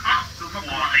fuck up the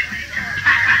quality.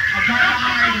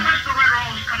 Mr. Red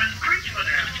Rose, come and preach for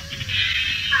them.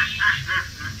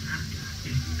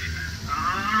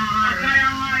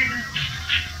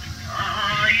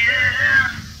 Oh,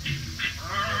 yeah.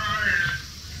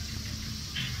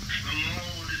 The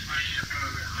Lord is my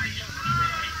shepherd, I shall not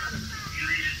want. He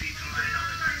leadeth me to lie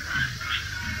down in green pastures.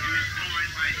 He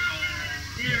restoreth my soul.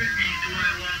 Dearest me, do I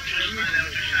walk through the valley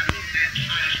of the shadow of death,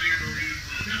 I fear no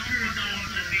evil. The Spirit of the Lord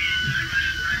is with me, thy rod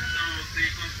and thy staff, they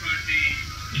comfort me.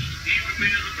 He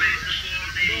prepares a place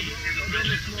before thee in the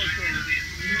presence of mine enemies.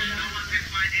 Thou hast set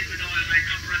mine head with oil, thy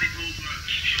cup runneth over.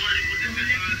 Surely goodness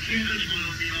and mercy shall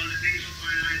follow me all the days of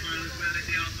my life, I will dwell in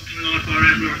the house of the Lord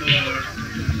forevermore.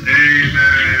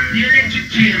 Amen. The electric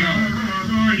chair.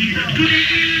 To the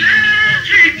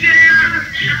electric chair.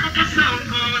 Shut up a sound,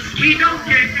 cause we don't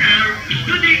care.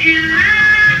 To the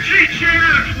electric chair.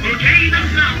 Okay, the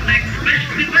sound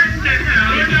expensive and the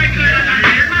hell. Like a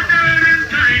never turn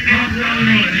time is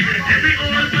rolling. Every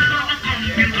old man of a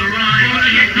computerized.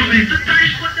 The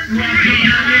time for the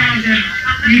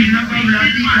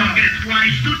market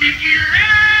wise to the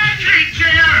electric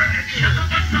chair. Shut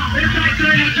up a sound. It's like to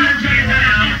the electric chair.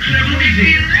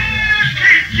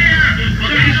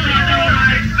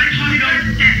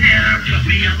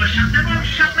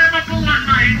 Shut them up for one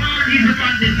night. He's a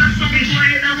bandit, that's some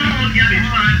playing around, yeah, it's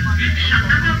fun. Shut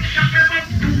them up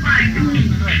two by two.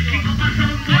 Kick up a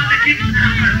sound to the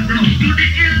kidnappers. To the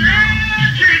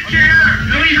electric chair.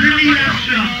 No, he's the leader,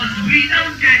 we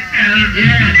don't get held.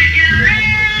 Yeah. To the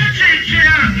electric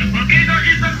chair. Volcano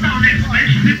is a sound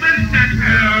expensive and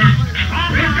better. All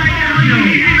the time,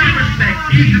 you no respect.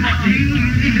 He's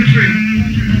the free.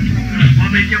 I'll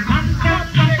make you come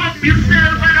up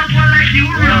yourself and up like you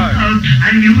rock up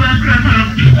and you a crap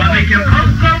up. I'll make you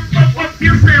come up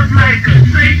yourself like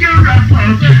say you rock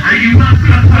up and you a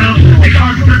crap up.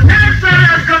 Because the dancer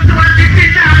has come to a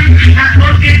decision that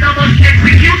Volcano must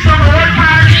execute some old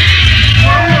man.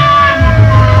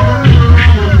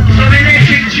 So we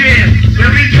electric chair, when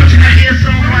we touch the ear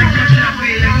song, why touch the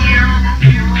wheel here?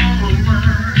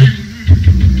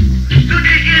 To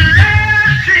the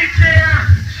electric chair.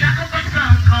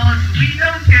 We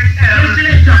don't get held. The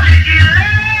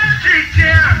electric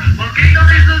chair. Volcano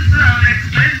is a sound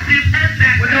expensive and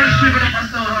then we don't shrivel up a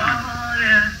sound.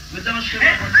 We don't shrivel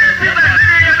up a sound.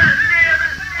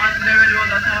 And there we go,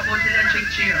 that's about the electric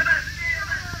chair.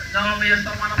 Now we have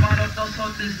someone about us how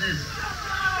business.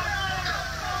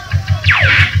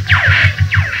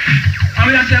 How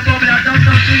we have to go with that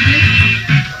doctor business?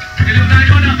 You look like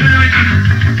one of the right.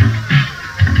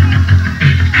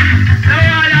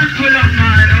 Pull up,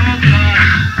 man, oh God.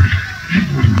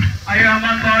 Are you a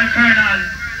man called Colonel?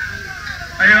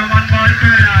 Are you a man called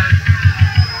Colonel?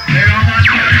 Are you a man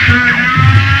called Colonel?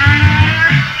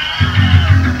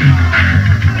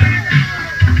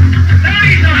 Now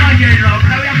he's not my game, love.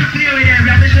 Now we have to play with him. We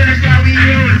have to show us how we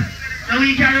use. So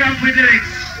we can rap with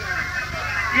lyrics.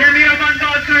 Yeah, me a man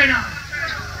called Colonel.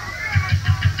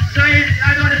 So I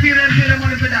don't want to feel them pay the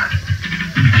money for that.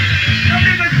 No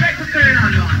big respect for Colonel,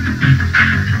 man.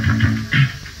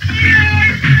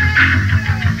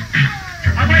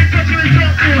 I might touch you in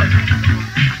some food.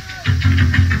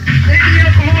 Maybe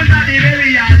you're cold at the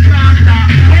very end, master.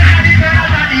 Where are the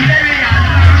girls at the very end,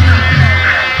 master?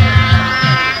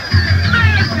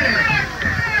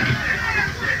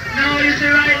 No, you see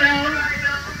right now?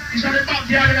 He's at the top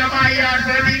yard in my yard,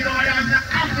 where we go down to the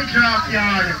after draft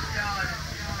yard.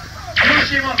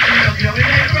 Brush him up, here. We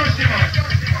gotta brush him up.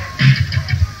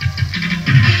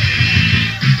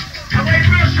 I might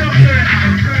brush up here now.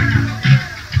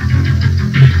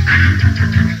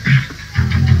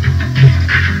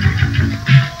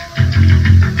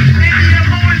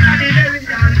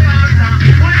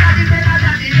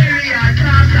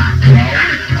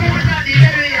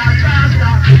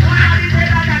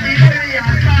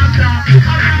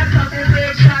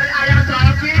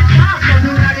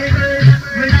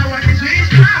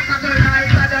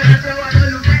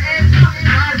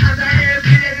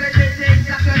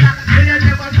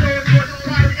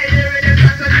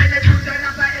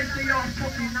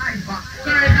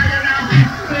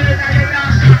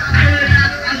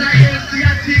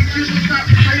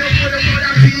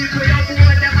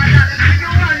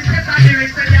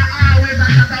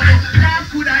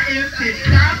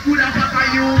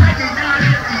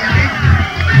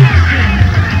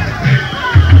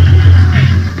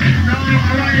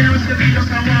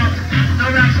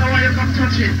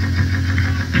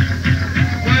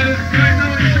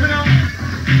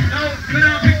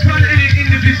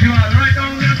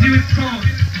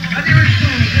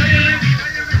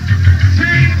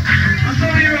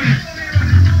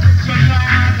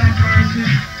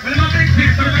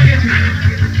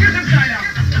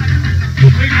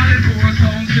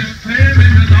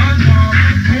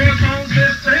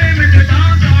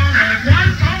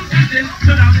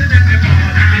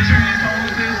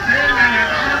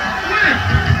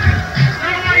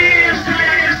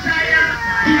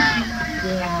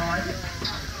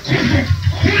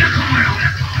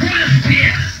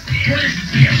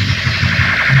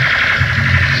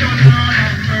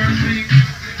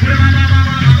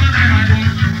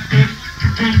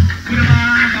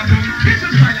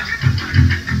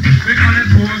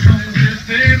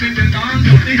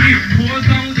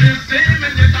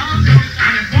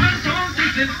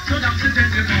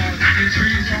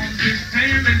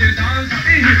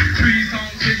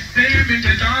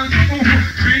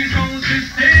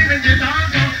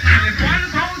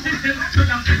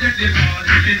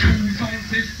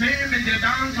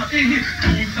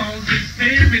 Two sound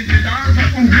system in the dancer.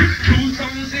 Two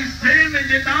sound system in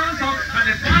the dancer. And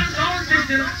the one sound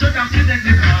system, so that's it in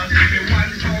the dance. Give me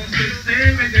one sound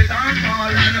system in the dance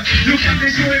hall. And you can be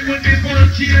showing with the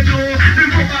volcano. The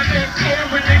rubber don't come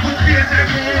when they go get them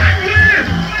more.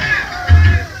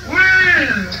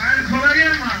 Well, I'll come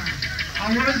again, man.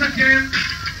 And once again,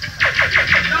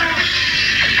 don't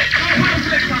put up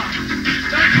flicker.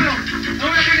 Don't put up. Now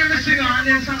we're bringing the singer and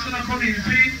then Saxon will come in,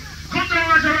 see? Come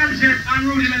down as a Ranjet and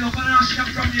Rudy Mello, and I'll shop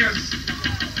from yours.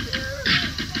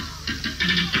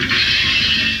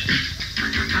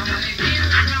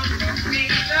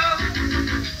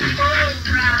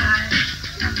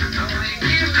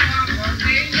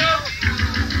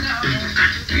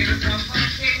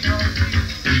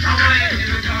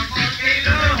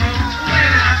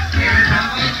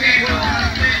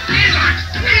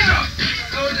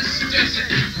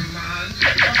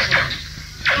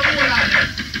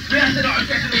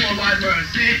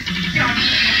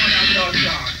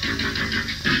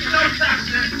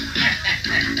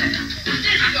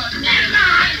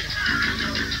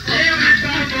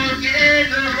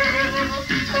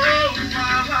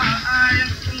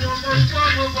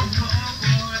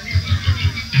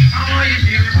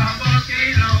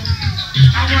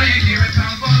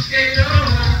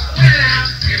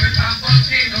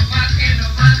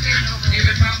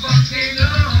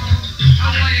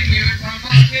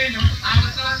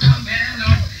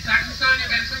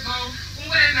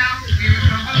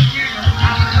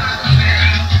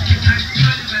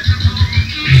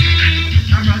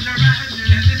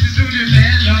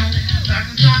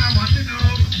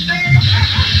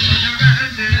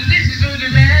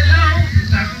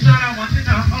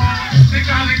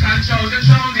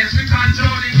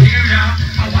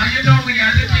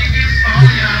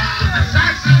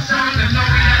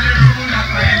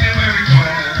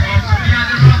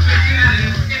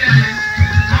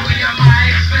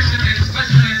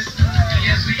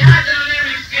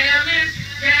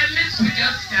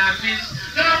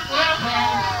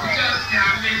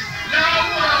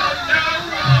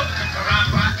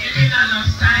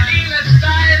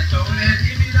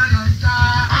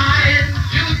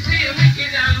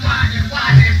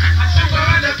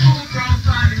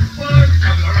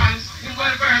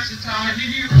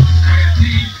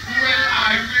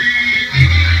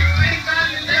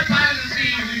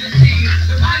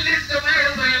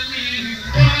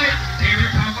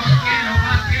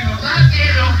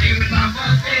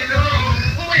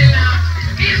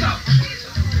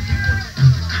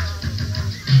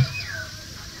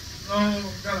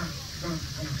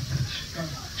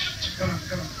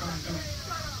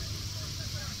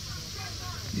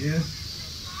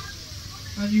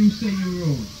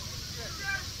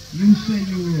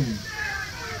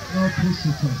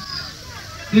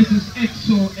 This is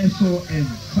XOSON,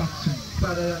 Saxon,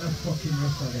 better than the fucking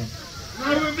rest of them.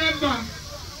 Now remember,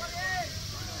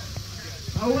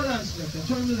 I will answer that,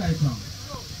 turn the light on.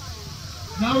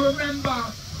 Now remember,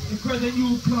 the Crescent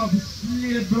Youth Club,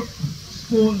 Slade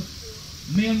School,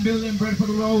 main building, Bradford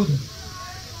Road,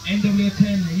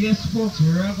 NW10. Yes folks,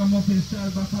 Ragamuffin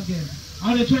style back again.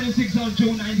 On the 26th of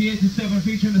June 1987,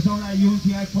 featuring the Soundlight Unity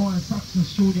iPhone and Saxon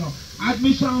Studio.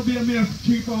 Admission will be a mere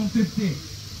 £3.50.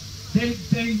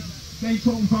 They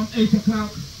come from 8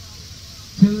 o'clock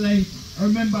till late.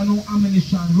 Remember, no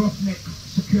ammunition, roughneck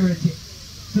security.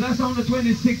 So that's on the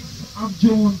 26th of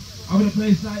June of the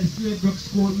place like Slade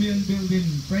School, main building,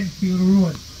 Brentfield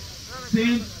Road.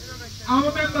 See, I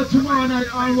remember tomorrow night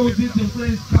I will visit a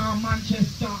place called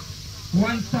Manchester.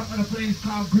 One stop at a place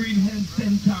called Green Hill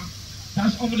Centre.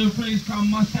 That's over the place called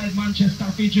Maside Manchester,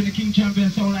 featuring the King Champion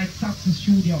Sound like Saxon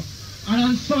Studio. And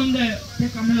on Sunday,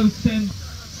 Peckham Hill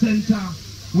Centre,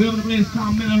 we have the place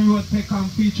called Mellon Road, Peckham,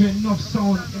 featuring enough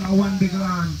sound in a one big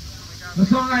land. The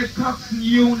sound like Coxon,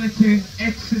 Unity,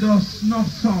 Exodus, enough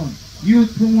sound.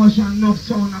 Youth promotion, enough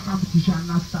sound, and competition,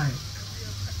 that style.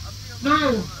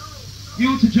 Now,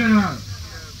 Youth General,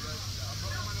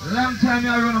 long time you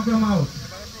run up your mouth.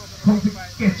 Come to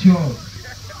get you out.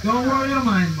 Don't worry your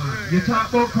mind, man. You talk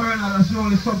about Colonel, that's the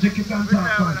only subject you can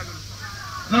talk about.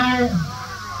 Now,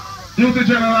 Youth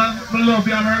General, I love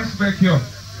you and I respect you.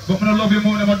 But I love you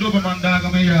more than a double man dog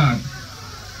on my yard.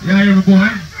 You hear me, boy?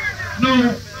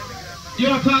 Now, you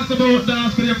talked about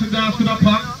dance for them to dance for the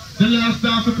pack. The last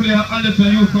dance to play at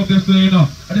Harlesden Youth Club yesterday, you know.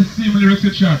 And the same lyrics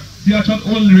you chat. See, I chat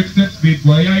all lyrics next beat,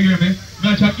 boy. You hear me?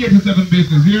 I chat 87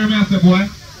 business. You hear me? I say, boy.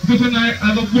 So tonight,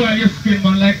 I go, boy, you skin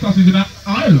man like sausage in an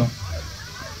oil.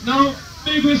 Now,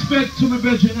 big respect to my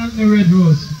brethren and the Red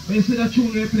Rose. But you see that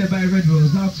tune they play by Red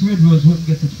Rose, that's Red Rose wouldn't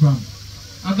get it from.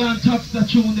 I gone touch that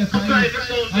tune that I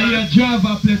hear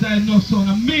Java play that enough sound.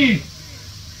 And me,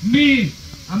 Me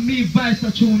and me vice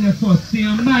a tune you first, see,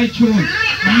 and my tune.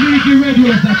 And me give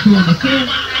radios a tune, see?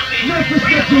 No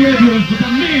respect to radios, but I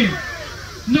mean,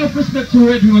 no respect to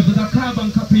radios, but a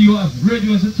carbon copy you have.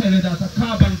 Radios will tell you that a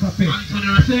carbon copy.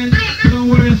 Saying, don't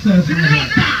worry yourself. When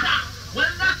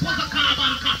that was a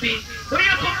carbon copy, when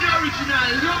you come to the original,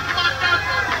 look at that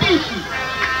pussy.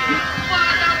 Look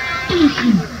at that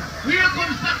pussy. Here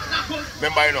comes Saxon.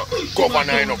 Remember, you know,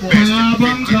 Governor, you know, best in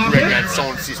vintage reggae and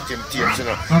sound system tapes, you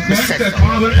know. The set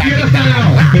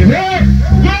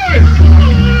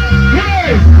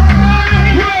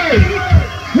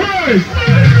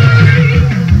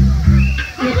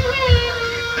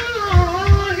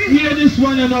Hear this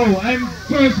one, you know. I'm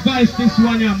first vice this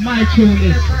one, yeah. My tune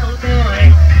is.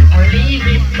 Leave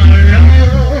him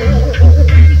alone.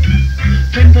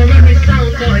 Temporary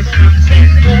sound boys from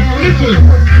Saxon. Listen.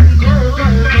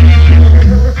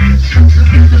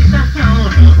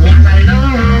 What I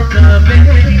love the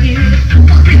baby.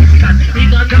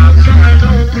 Bigger dogs are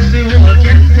no pussy hole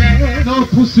can take. No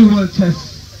pussy hole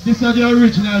test. This is the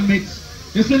original mix.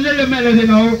 It's a little melody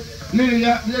now.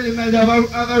 Little melody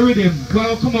of a rhythm.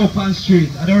 Go come up on street.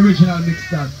 And the original mix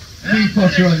that. Me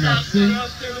first run that. See?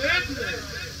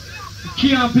 You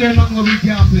can't play nothing we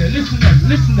can't play.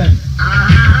 Listen then.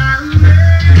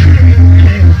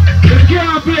 You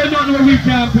can't play nothing we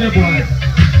can't play, boy.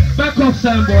 Back up,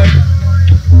 son, boy.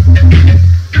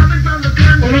 Coming from the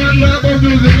country. We don't talk about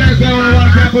music like that. We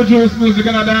want to produce music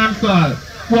in a dance hall.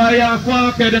 Why you have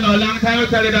fucked, you know? Long time we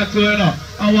tell you that too, you know.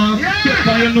 I want to step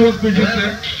on your nose, bridge, you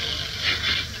say.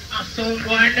 I saw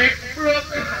one neck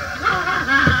broke.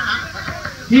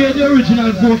 Hear the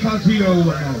original vocal to your own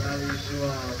now.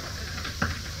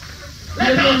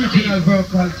 Hear the original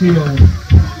vocal to your own.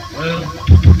 Well,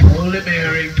 Holy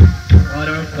Mary,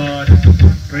 Mother of God,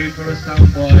 pray for us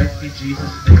sound boy in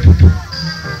Jesus' name.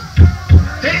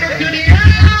 Take it to the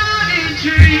end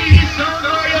tree, so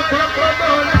know your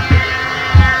purple.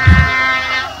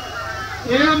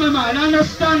 Yeah, my man,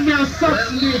 understand me, I'm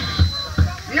Saxon this.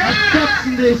 I'm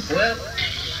Saxon this. Well,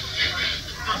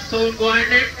 I saw one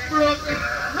neck broke.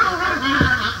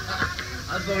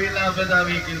 I saw you laugh at that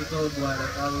weekend sound boy,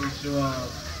 that's how we show up.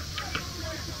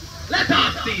 Let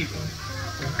off, Steve.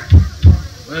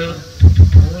 Well,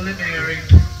 Holy Mary,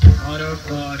 Mother of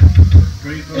God,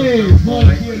 pray for Hey, us sound boy in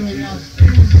Volcano, Jesus'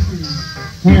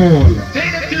 name. hold.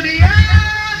 Take it to the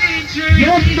end tree.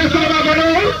 Yes, that's what I'm gonna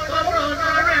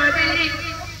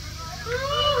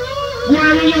Why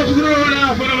we love to grow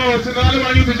now for the Lord, so all the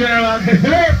one you to general.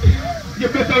 You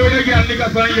better really get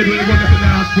niggas on you when you go to the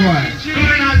dance, boy.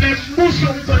 Going on, them push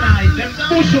up tonight. Them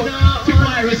push up to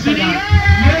Paris tonight.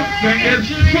 Yes, man, it's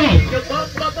so. The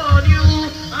bump up on you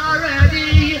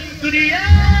already to the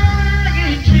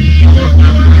end tree.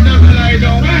 Never lie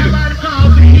down, man. Grab and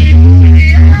coffee to the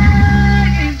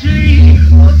end tree.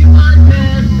 What you want,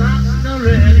 man? Saxon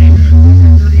already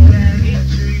to the end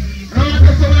tree. Now,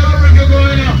 that's what I'm bring you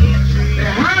going up. The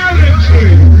hanging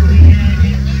tree.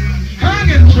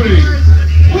 Hanging tree.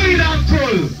 Weed and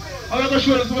pull. I'm going to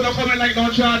show us what I'm coming like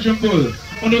don't charge and pull.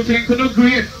 I don't think you're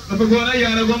great. If we go in there,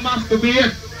 you're going to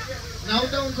masturbate. Now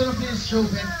down to the place,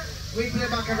 Chopin. We play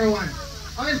back everyone.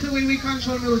 Honestly, we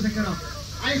control music, you know.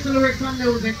 I used to lyrics on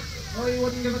music. Oh, you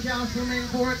wouldn't give a council name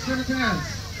for it, or anything else.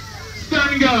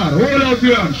 Stand guard, hold out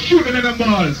your hand, shoot them in the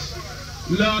balls.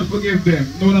 Lord forgive them,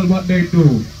 know not what they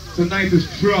do. Tonight is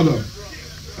trouble.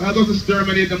 I go to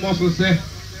exterminate the muscles, say.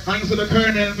 Thanks to the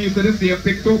colonel, me say the same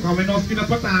thing too, coming up in a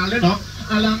patal, you know.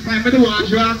 A long time with the watch,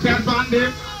 you and can't find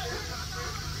them.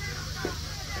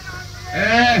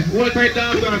 Eh, hold tight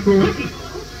down to the crew.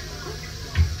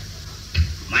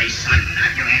 My son,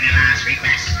 have you any last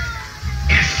request?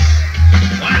 Yes.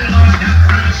 One more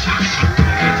that Saxon.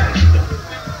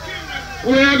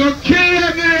 We are going to kill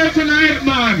them here tonight,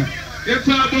 man. You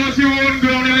talk about your own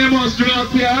ground and you must draw a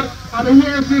card. And the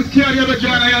worst is card you ever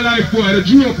drawn in your life, boy, the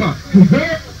joker.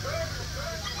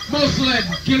 Muslim,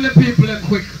 kill the people and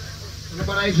quick.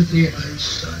 Nobody hesitate.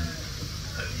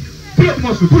 Pull up,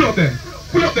 Muslim, pull up there.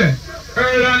 Pull up there.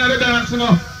 Early on at the dance, you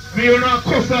know. We will not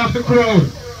cuss off the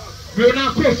crowd. We will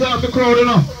not cuss off the crowd, you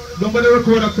know. Nobody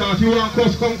record a talk. You want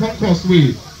cuss, come cuss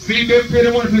we. See them pay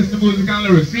the money to listen to music and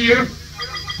lyrics. See here?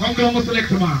 Come down, Mr.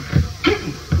 Selector, man.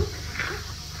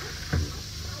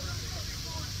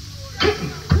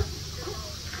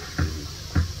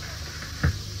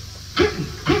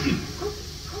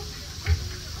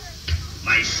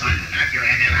 My son, have you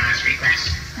any last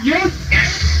request? Yes.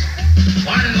 Yes.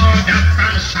 One more dub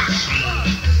from Saxon.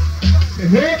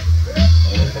 Hey.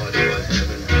 Our Father was in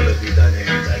heaven, hallowed be thy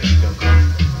name, thy kingdom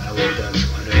come, thy will done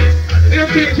on earth as it You is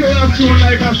think in you heaven. have to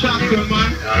like a Saxon, man?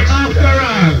 After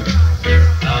all.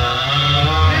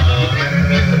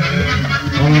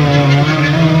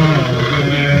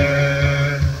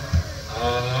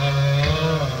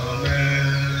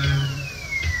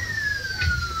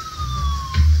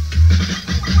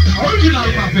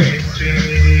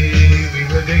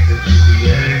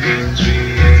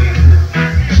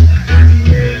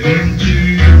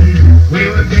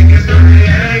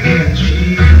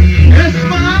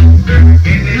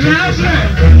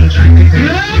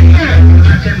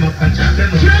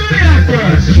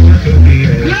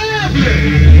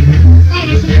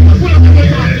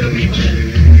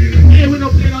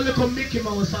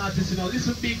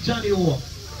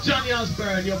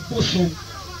 Harlesden, you bushel.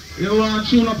 You want to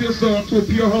tune up your sound to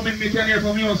pure humming me can hear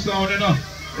from your sound, you know.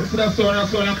 Instead of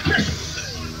sound, and Chris!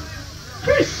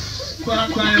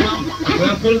 Part time, man.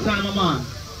 We're full time, man.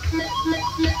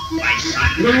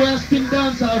 When we're still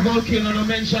dancing at Volcano, no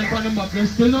mention from the map,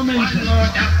 there's still no mention.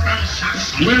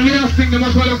 When we are singing, them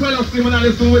as well as sing when I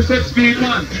listen with set speed,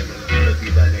 man.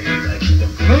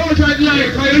 No, try to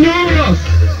like, are you know us?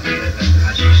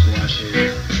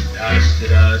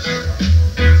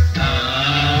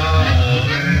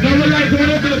 Never like when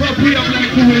open up a pre-up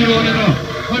like two way, you know.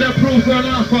 But the proofs are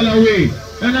not fall away.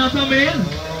 You know what I mean?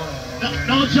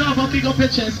 No Java, big up your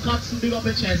chest, Saxon, big up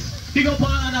your chest. Big up all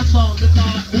of that song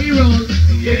because we roll.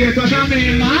 You get what I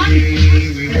mean, man?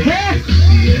 Hey.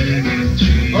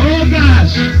 Oh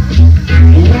gosh!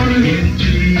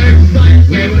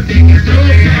 We were thinking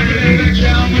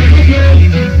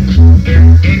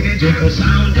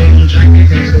sound don't track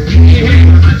it as a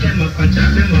them up and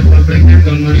tap them up and bring them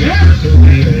down my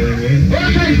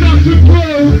okay, stop to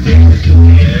grow.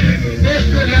 This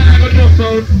is the line I got no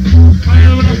sound. I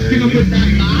don't want to sing up with that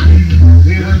man.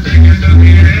 We were thinking of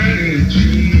the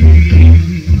energy.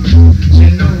 Say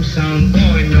no sound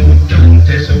boy, no don't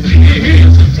test so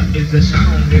it's the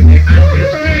sound in the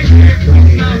atmosphere.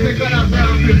 Now they got a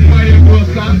brown before you go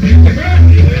sound.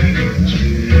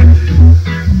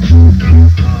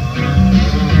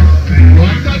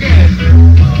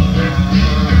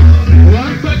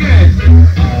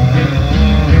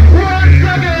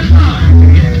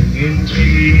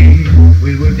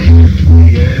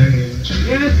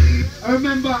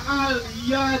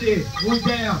 Was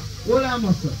there, what I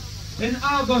must say. In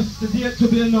August, the date to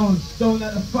be announced down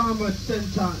at the Farmers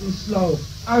Center in Slough.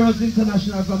 Arrows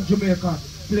International from Jamaica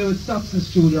play with Saxon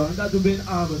Studio, and that will be in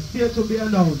August. Date to be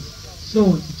announced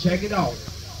soon, so check it out.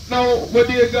 Now, when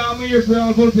they got me here for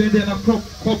all voting, then a cup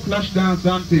flash dance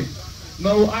and thing.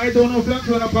 Now, I don't know if that's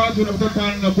one part of the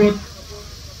time, but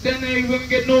then they even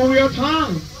get nowhere at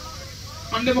all.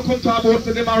 And then we come talk about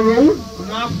them a road,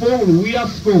 not fool, we are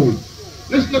school.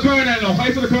 Listen to Colonel now.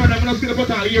 Hi to the Colonel. I'm going to see the put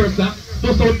out here, sir.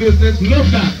 Just on business.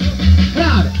 Love that.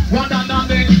 God. One down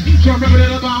down ding. Jump up in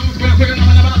the bounce. Can't figure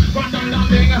nothing about. One down down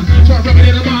ding. Jump up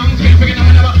in the bounce. Can't figure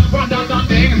nothing about. One down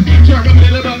down ding. Jump up in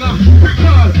the bounce.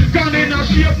 God. Gone in a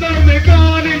shape now. Me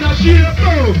gone in a shape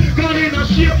now. Gone in a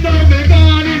shape now. Me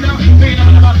gone in a.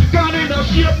 Gone in a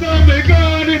shape now. Me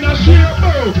gone in a shape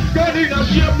now. Gone in a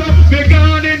shape now. Me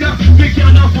gone in a. Me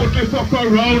can't afford me fuck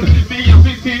around. Me have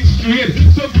to think straight.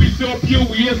 So up your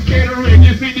waist, get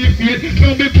ready for the fate.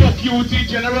 Don't be fuck you, the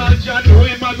General John, who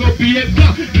him a go beat.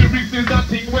 Lyrics is a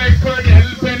thing where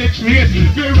Colonel penetrate.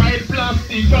 The right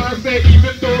plastic, or say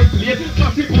even those plate.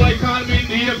 Plastic boy call me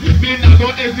name, me not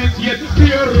go hesitate.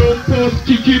 Clear room, post,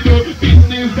 kick it up,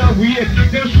 business the way.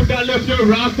 They shoulda left your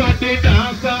ass at the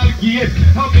dance all gate.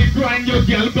 Have me grind your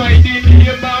girl by the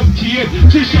name of Kate.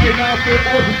 She shine off her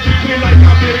out, kick me like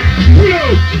a big.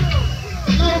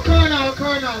 No,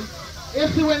 Colonel.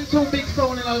 If you went too big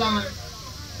sound in the land,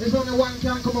 there's only one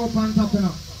can come up on top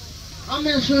now. I'm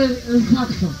not sure it's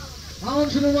Saxon. I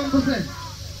want you to 1%.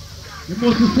 The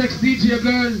most sex DJ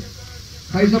girl.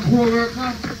 He's a poor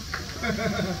worker.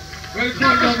 Well,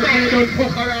 come down and don't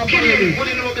fuck around already.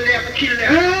 Wouldn't know the there to kill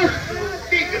them.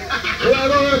 Well, I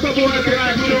don't know if someone can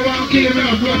I do want to kill him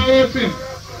and go and hurt him.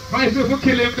 I say if you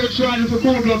kill him, they're trying to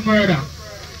cold blood murder.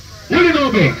 What do you know,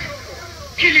 big?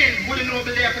 Killing wouldn't know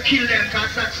the there to kill them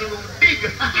because Saxon big. You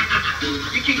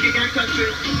king the gang country.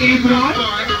 England?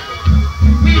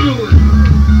 We rule.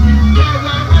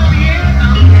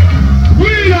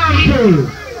 We are cool.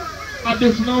 And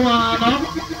this no one,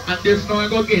 and this no one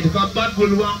go get. If a bad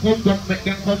bull want come back, make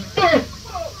them come back.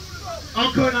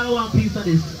 And Colonel want piece of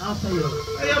this after you.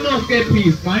 You must get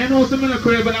peace, man. You know some of the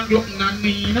crave and glutton and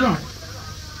me, you know.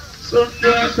 So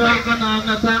there's something on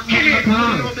the time. Kill them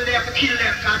because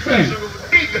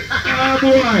big. Oh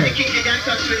boy. You king the gang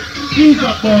country. He's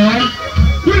up, boy.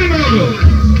 Put him over.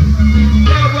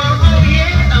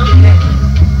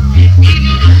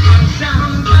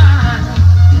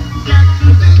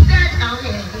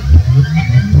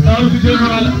 Ladies and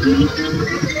General,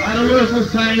 I don't know if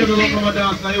it's time you to come and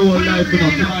dance now your whole life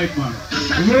tonight, man. The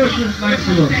worship's nice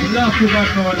to us. We love you back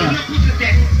now and that.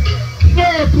 No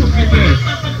pussy test.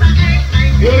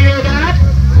 You hear that?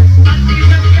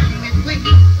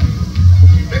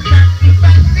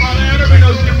 All I ever been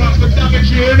out in the damage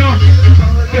here, you know?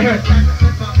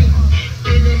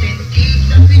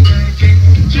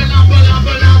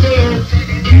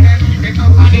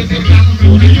 And it's a damn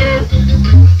studio.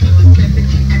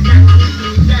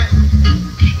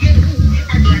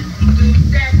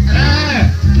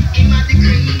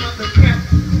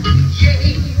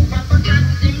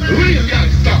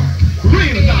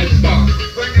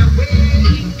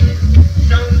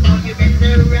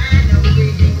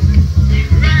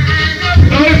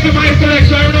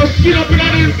 skin up in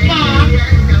this man.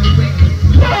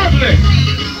 Lovely.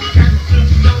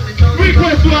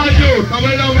 Request what I do. And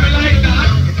we love it like that.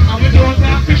 And we don't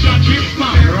have fish and chips,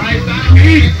 man. Right now.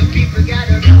 Eat.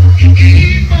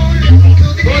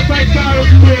 Go tight Carol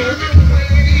crew.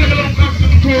 Sing along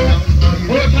Saxon crew.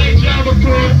 Go tight Java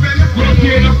crew.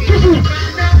 Volcano.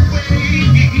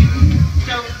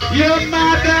 Your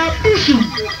mother bushu.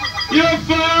 Your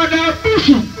father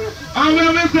bushu. And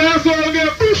when we say so we get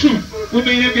bushu, we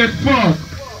mean you get fucked.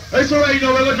 It's alright, you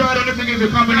know, we're going to draw down everything is a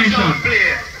combination.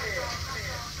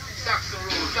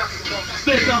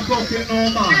 Stay some fucking no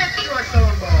man.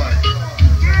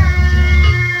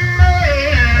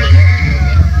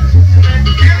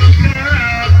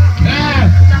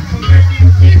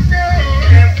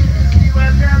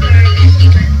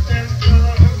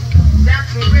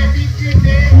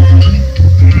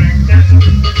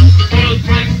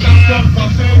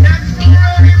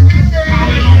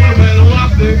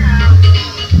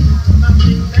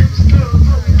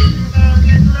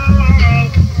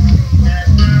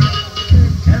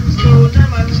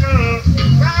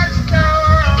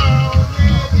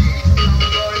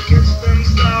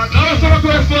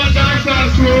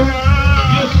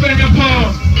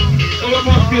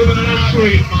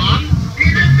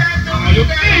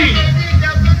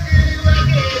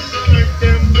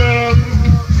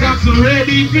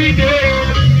 Ready for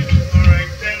them.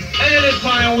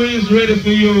 Anytime we is ready for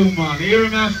you, man. Hear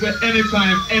me, I say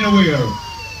anytime, anywhere.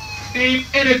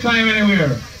 Anytime,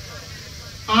 anywhere.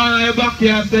 And I back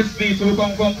here and set me so we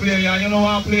come play here. You know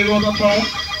what I play those of us?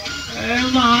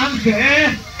 Hey man,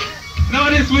 hey. Now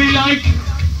this we like.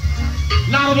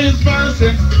 Love is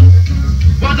person.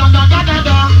 Wa da da da da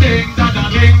da ding da da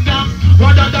ding da.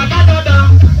 Wa da da da da da.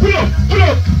 Pull up, pull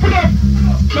up, pull up.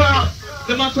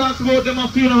 Them a talk about them a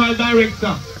funeral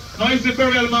director. Now he's the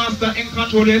burial master in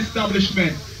control of the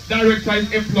establishment. Director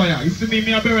is employer. You see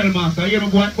me a burial master. You hear me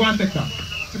go and take that.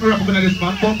 See me represent this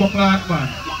man. Bump up like man.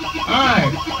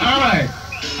 Alright, alright.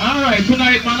 Alright,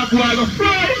 tonight man, I'm going to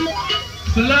fly.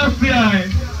 So left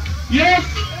behind. Yes.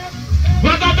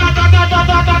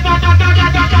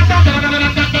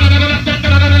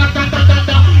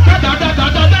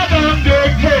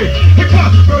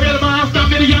 Burial master,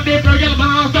 million day burial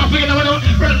master.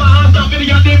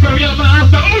 Burial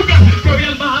master, oh God!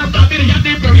 Burial master, million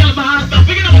day burial master.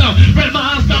 Figure it out, burial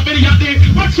master, million day.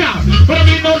 Watch out! But I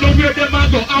mean, no, where them a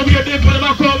go, and where them for them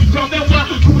a come from. Them want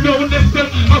cool down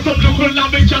themselves, and some local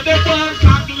language, and them want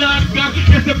talk like that.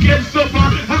 Yes, them get so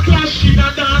far, a clash in a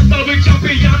dance, with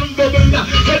champion bubble.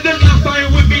 But the last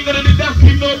time we been on the dance,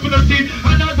 we know for the team,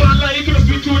 and I want like to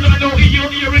speak to I know in your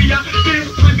area. This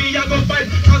time me I go fight,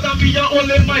 cause I'm be your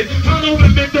only might. I know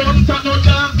when me don't talk no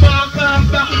talk,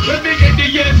 when me get the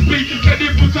yes speak, get the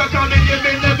butcher can and you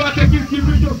may never take it, keep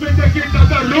it just when they get to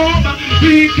the room.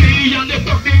 PT and the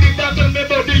fucking thing that tell me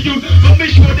about the youth. So me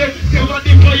show them, say what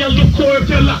the fire look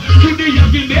cartel. To the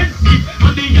argument stick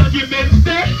and the argument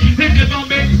step. They never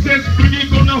make sense, bring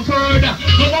it on no further.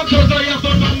 No one cause I have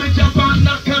done on me jump on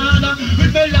the corner.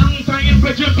 With a long time,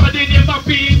 preaching for the name of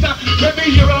Peter. Let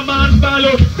me hear a man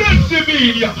follow, sexy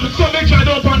media. So me try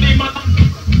to open the man.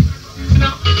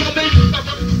 Now, come in.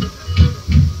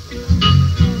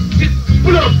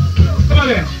 Pull up! Come on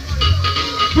there!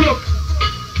 Pull up!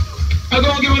 I'm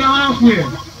going to give it a halfway.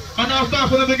 And I'll start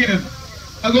from the beginning.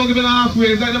 I'm going to give it a halfway.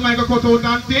 It's like the mic cut out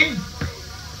that thing.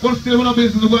 But still one of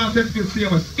business to go and set this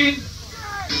famous. In.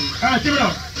 Alright, give it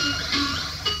up.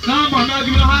 Now man, I'll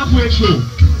give it a halfway through.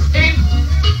 In.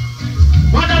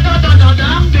 What da da da da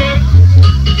damn day.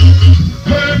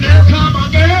 Heard them come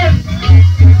again.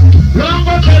 Long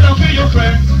but tell them to your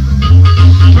friend.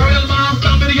 Burial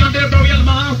master, million day burial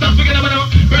master. Forget about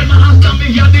it. Burial master,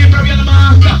 million day burial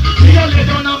master. Me a lay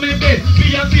down on me bed.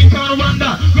 Me a think and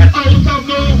wonder. When out of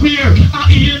nowhere,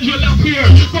 an angel appear.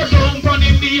 Go down on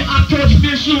him knee and touch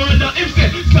the shoulder. Him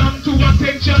say, stand to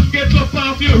attention, get up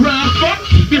off your rascal.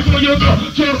 Before you go,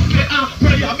 just say a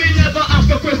prayer. Me never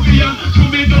ask a question. To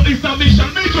me no is a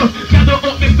mission. Me just gather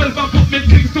up myself and put me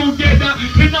things together.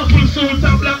 In a full suit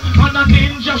of black and a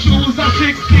ninja shoes, a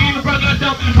 16 brother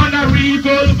dab and a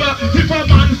revolver. If a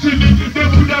man see me, they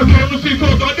woulda run for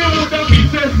cover. They woulda be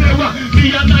say what?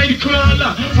 Me a night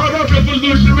crawler or a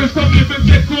revolutionary something to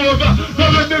take over. Now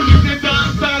when me reach the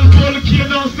dance style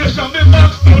volcano session, me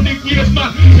box down the gate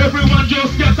man. Everyone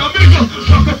just get a me just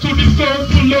walk up to the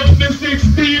sound, pull up me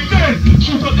 16 then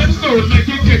shoot up them sound, make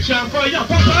it catch on fire.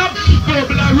 Pop up,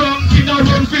 double a run, in a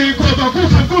run for cover.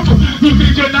 Kufu, you be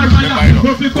general,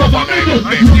 run for cover. Me just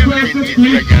make you press the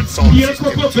street. Here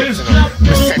couple best slap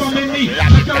down on me knee.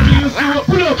 Like a real slow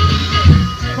pull up.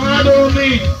 I don't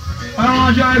need. I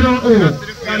don't owe.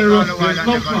 Got the rough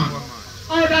no fun.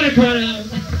 All that it will.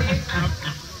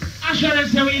 I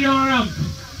shouldn't say we don't ramp.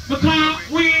 Because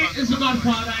we is the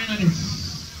Godfather in this.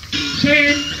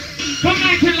 See, for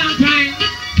 19 long time,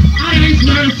 I ain't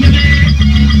mercy.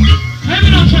 Let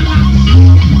me know for that.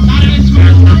 I ain't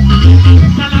mercy.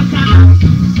 Salad, salad,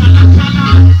 salad,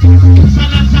 salad,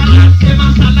 salad, salad, give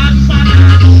us salad,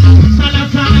 salad, salad,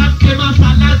 salad, give us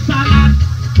salad, salad.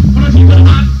 What do you think of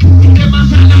that? Give us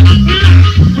salad.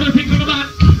 What do you think of that?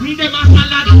 Give us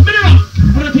salad.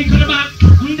 What do you think of that?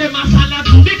 Give us salad.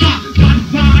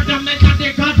 Godfather, make a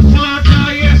day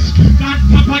Godfather, yes. God,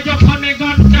 Papa, you call me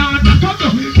Godfather.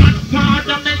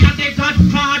 Godfather, make a day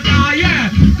Godfather, yeah.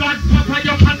 God, Papa,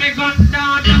 you call me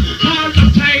Godfather. All the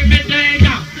time me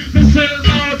there, me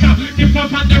still out. The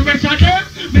pop and the rest of them,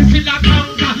 me still a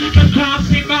conquer. Me cross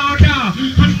the border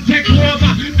and take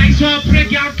over. Nice up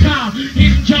regatta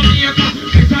in Jamaica.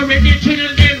 It's already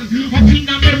children up in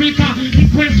America. In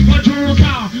quest for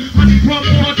Joseph and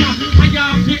promoter. I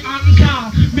have the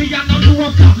answer. Me and no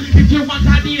water. If you want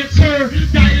a date, sir,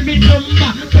 dial me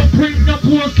number. So print the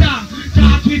poster.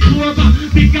 Start with over.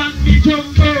 Big and me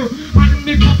jumper. And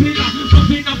me popular.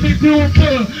 Something up in group.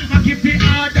 I give the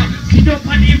order. Sit up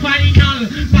on the vinyl.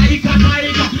 Biker,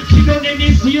 biker. Sit down in the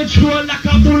stage show like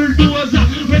a bulldozer.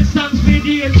 Red stands for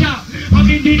danger. I'm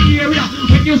in the area.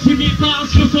 When you see me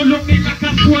pass, you so look me like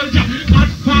a soldier.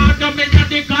 Godfather, me a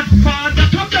the Godfather.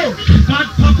 Come down. God,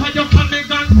 Papa, you call me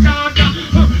Godfather.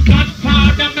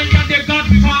 Godfather, me a the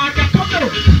Godfather. Come down.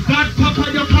 God, Papa,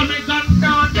 you call me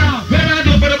Godfather. When I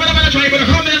do, but I'm try, but I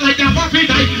come in like I'm off it.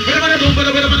 When I do, but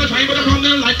I'm try, but I come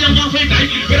in like I'm off it.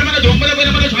 When I do, but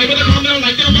I'm try, but I come in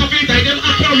like I'm off it. Them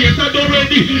aquarius are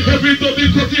already. Every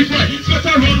double cut it right. Sweat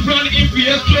a run from in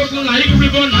face, close like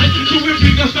river night. Two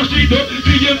fingers touch the door.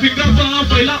 The fingers on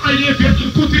fire. I live here.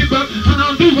 Put it back and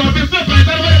I'll do what I'm step right.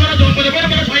 When I do, but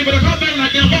I'm try, but I come in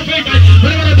like I'm off it.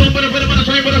 When I do, but I'm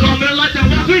try, but I come in like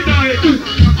I'm off it. I'm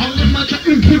the matter.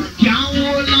 Can't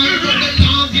hold line. But the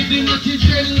law give the message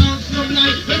and lost no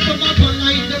light. When some of the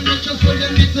light, them not just for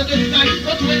them to the sky.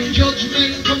 But when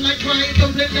judgment come like pride,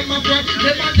 don't let them abroad.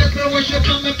 Them are just for worship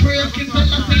and me prayer. Kings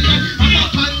and nothing like. I'm a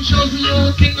conscious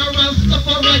looking around stuff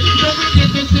alright. So we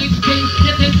get the 6 things,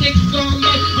 get the 6 gone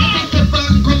like. I think the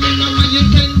band coming and my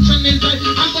intention is right.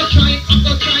 I'm gonna try.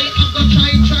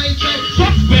 So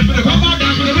when we come out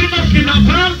down to the window skin up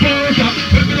and pose up.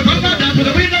 When we come out down to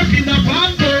the window skin up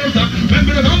and pose up. When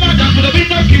we come out down to the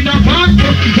window skin up and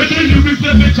pose. When the lyrics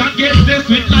let me chat get this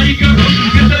sweet like a rose.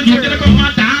 Get the youth to come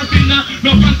out dancing now.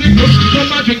 No fancy clothes.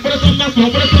 Some a drink but some a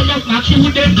smoke but some a snatch. Who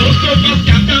them go so fast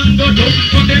can't go down.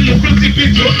 So them look pretty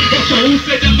picture. So who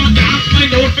say them a dance my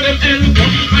note for them elbow.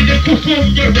 And they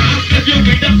perform your ass if you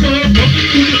with the turbo.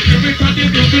 To the spirit and the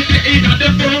music the aid and the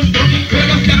bumbo.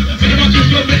 Whoever can, whenever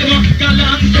just go whenever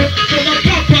galanto. So my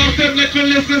pop off them let me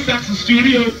listen Saxon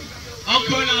studio. I'll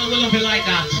come out will love it like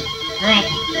that. Rob.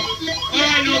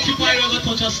 Alright, no tip I ever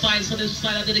touch a style, so this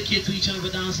style I dedicate to each other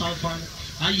dance out fan.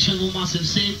 And you should know massive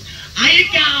say. I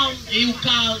down, you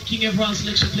call King Everon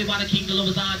selection played by the King, the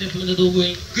lovers are definitely the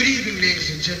way. Good evening, ladies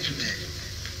and gentlemen.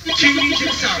 King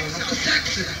Egypt sound of the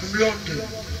Saxon from London.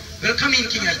 Welcome in,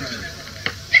 King Everon.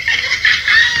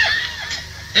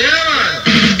 Yeah, man.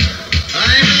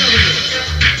 I'm loving it.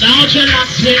 Now, Jenna,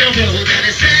 say of it.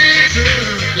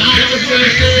 Lord of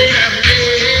mercy.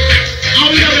 How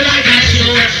we love it like that,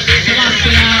 you?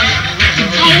 Sebastian.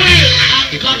 Oh, wait.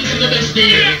 God, this is the best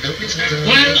day.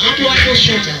 Well, I'm going to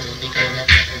show.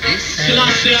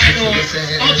 Sebastian,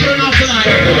 I'll turn off the light.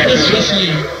 Don't distress me.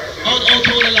 I'll hold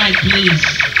the light, please.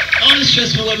 Don't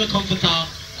distress me when we come for talk.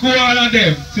 Who are all of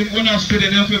them? Think one of them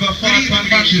have ever fast and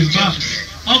matches back.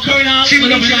 Okay, now, we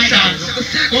love it like that.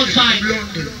 One time.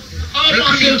 All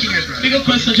massive. Big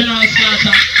request to General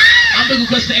Slaughter. And big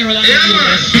request to Errol and the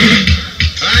US.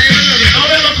 I'll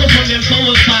never come from them, so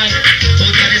one time. Are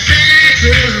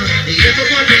you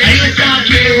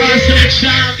talking about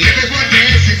selection?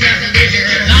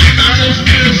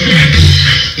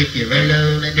 If you're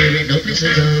alone and there ain't no place to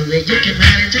go, then you can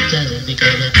ride into town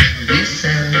because this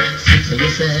sound seems so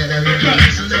sad. I mean,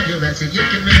 so love you, I said you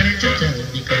can ride into town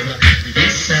because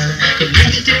this sound.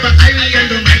 Community tip for Irie and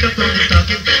the microphone is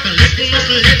talking. The listening must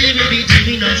let it be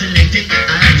tuning on selected.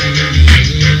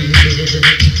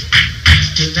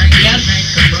 Tonight,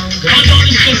 come on, go. I'm going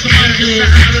to stress the man, please.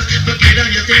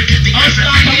 I'll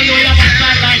start coming away on my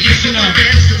side like this, you know.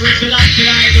 The last thing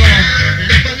I know.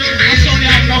 I saw me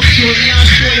have enough shows, me I'll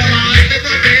show you, man.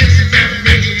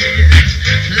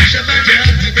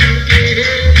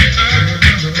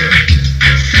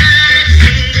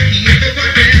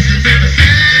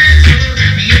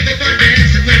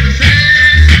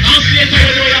 I'll see you to the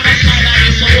way on my side like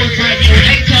this, so one time you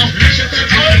enter.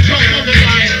 I'll come on the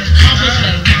line.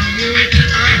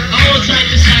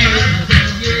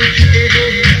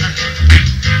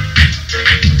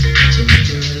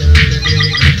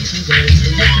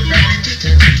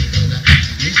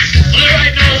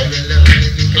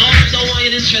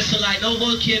 stress like no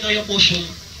Volcano, your bush.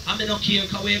 I mean, not care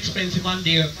because we're expensive on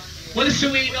there. Well, you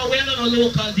see, we're not a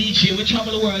local DJ. We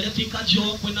travel the world. You think a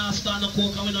joke, we not stand a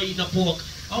coke and we not eat no pork.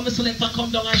 How my selector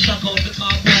come down and shock out because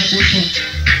boy go through.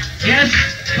 Yes,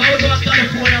 now we go to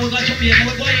California, we got Jamaica,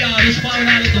 we go here, this part we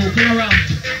gotta do, come around.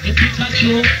 You think a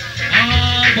joke?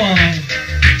 Oh boy.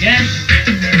 Yes,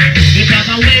 because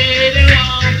the way they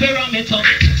want to ram it up.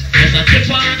 There's a tip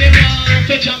on the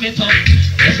want to jam it up.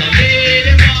 There's a way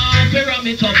they want to ram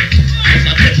it up. There's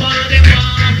a tip on the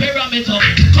want to ram it up.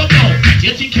 Come on,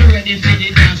 you think you're ready for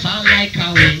the dance? I like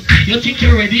a way. You think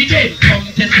you're ready then? Come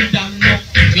test it down now.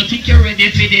 You think you're ready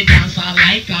for the dance? I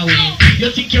like a way.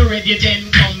 You think you're ready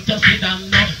then? Come test it down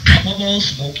now. Top of all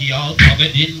smoky, all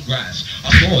covered in grass. I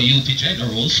saw you, the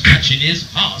general, scratching his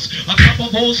ass. On top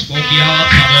of all smoky, all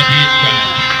covered in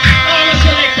grass. Oh, the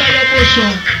selector, your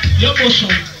bushel. Your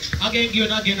bushel.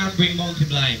 Again, and bring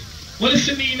multiply. Well,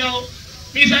 listen me now.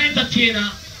 Me's an entertainer.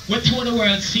 We tour the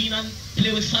world, seen and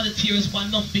play with solitaires, but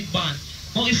not big band.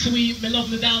 But it's sweet, me love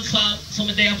the dancehall, so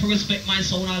me there for respect my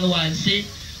soul all the while, see?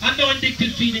 I know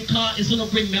addicted feeling car is gonna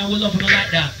bring me, I will love me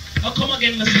like that. I'll come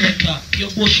again, my selector, your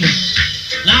bushel.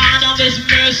 Lord of His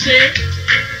mercy.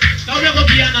 Now we're gonna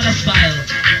be another style.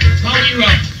 How we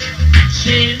rock?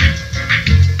 See?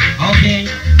 Okay.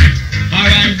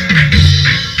 Alright.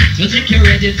 You think you're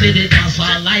ready for the dance?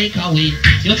 I like a way.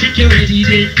 You think you're ready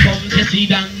to come to see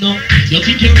that no? You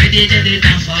think you're ready to the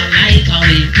dance? I like a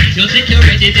way. You think you're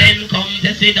ready then come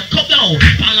to see the come down.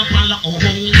 Pala pala oh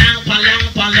la pala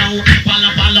pala pala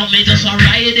pala me just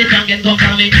ride it again come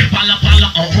from me. Pala pala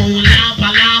oh la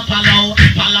pala pala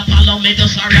pala pala me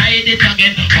just ride it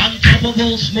again. On top of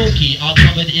all smoky, all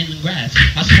covered in grass.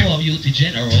 I saw you the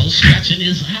general scratching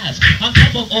his ass. On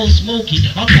top of all smoky,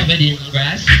 all covered in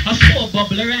grass. I saw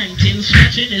bubbler and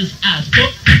scratching his ass.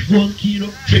 But Volcano,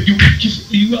 beg you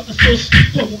kiss me, you are so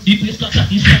come the place that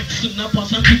is Saxon and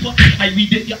pass and keep up. I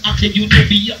read it, you acted you to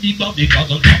be a big up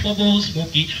because on top of all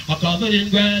smoky, are covered in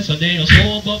grass and they are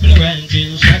so bubbler and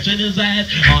scratching his ass.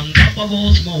 On top of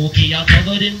all smoky, are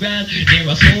covered in grass. They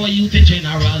are so youth in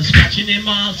general scratching him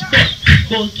ass. But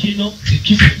Volcano,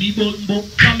 kiss me, bum bum.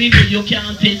 Come in, you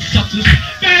can't take success.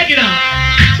 Bring it down,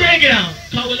 bring it down.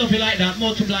 Can't we love you like that?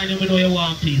 Multiply them, we know you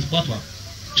want peace, but what?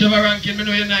 Trevor Rankin, I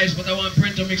know you're nice, but I want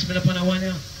Print to mix me up on a one,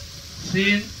 yeah.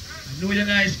 See? I know you're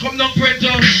nice. Come down, Print.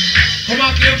 Come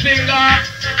back your finger.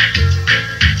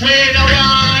 We don't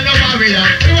want no warrior.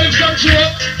 We want some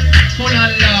joke. Fun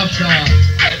and laughter.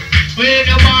 We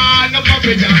don't want no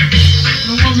warrior.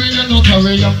 No warrior, no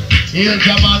warrior. Here's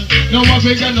a man. No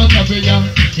warrior, no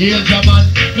warrior. Here's a man.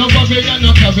 No warrior,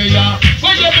 no warrior.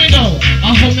 What do you know?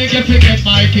 I hope me get to get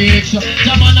my kicks.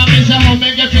 Jaman, I miss how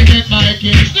me get to get my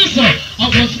kicks. Listen. I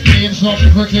was playing some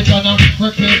cricket on a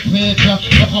cricket pitch.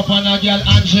 Look up on a girl,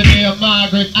 Angelina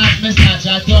Margaret. Ask me snatch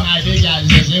at to hide the girl,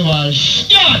 says she was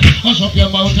shut. Hush up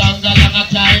your mouth and go like a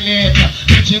toilet.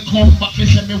 When she come back, me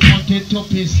say me wanted to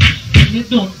piss. When me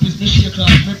don't piss, me shake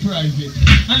like me private.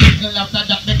 And little after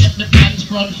that, me get me pants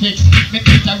front fixed. Me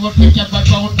get a rough pick up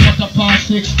about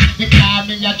 6:15. Me call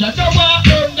me a drive. No one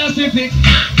Honda Civic.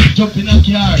 Jump in a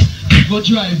car, go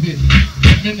drive it.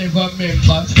 Me never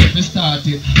remember, step me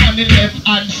started. On the left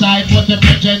hand side was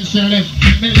emergency lift.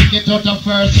 Me lick it out of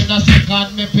first, in a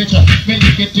second me picture. Me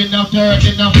lick it in a third,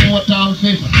 in a fourth and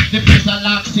fifth. The place a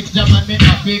lock 6 jam and me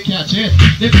happy catch it.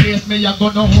 The place me a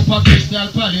gonna hoop a Crystal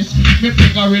Palace. Me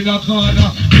finger in a corner,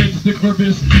 against the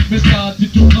crevice. Me started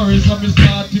to caress and me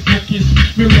started to kiss.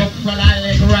 Me rub from a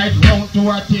leg right round to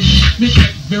her tip. Me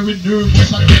get very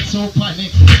nervous and get so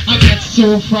panic. I get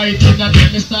so frightened and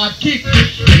then me start kick.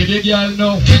 Hey, the girl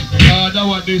know. God, I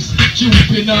want this. She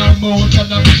open her mouth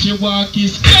and I wish she want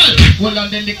kiss. Girl! Well, and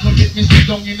then little bit me sit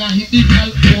down in a hit. The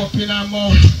girl open her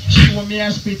mouth. She want me a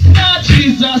spit. Ah,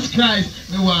 Jesus Christ.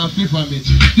 Me want to from it.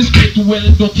 The spit well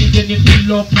dirty, then it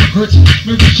fill up my grit.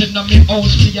 Me reaching on me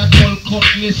house, she a dull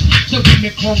cutlass. So when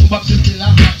me come back, she still a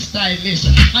hot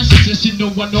stylish. And she says she no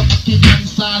want no ackee and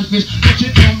saltfish. But she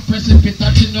don't press it fit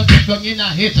and she not get down in a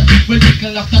hit. Well,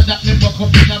 little after that, me buck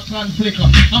up in a conflict.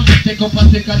 I'm gonna take up a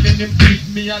stick and then him give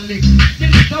me a lick.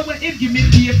 Me look away, him give me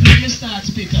tape, me start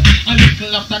spit. And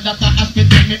little after that, I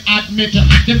spit and me admit.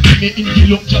 Them give me in the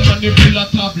look, jump and they full of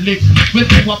tablet. When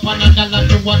they walk on a dollar,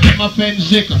 they want them a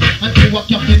fensic. And they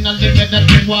walk up in and they get that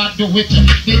they want to do it.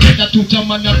 They get that to jam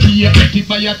and a be a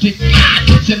antibiotic.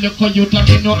 Say look how you talk,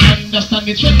 me no understand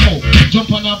it. So now,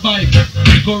 jump on a bike,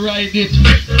 we go ride it.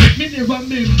 Me never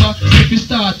remember, if we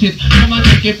started. Come and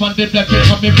take it on the black,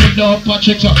 me pull up a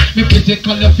trick. Me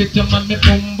physical fit him and me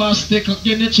bombastic.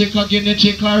 Guinea chick,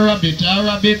 a rabbit, a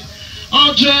rabbit.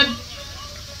 Oh, Jed,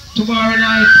 tomorrow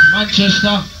night,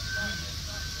 Manchester.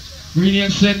 Green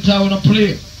Center on a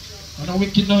play. And a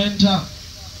wicked no enter.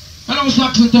 And now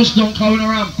Saxon touchdown coming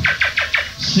around.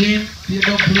 See, you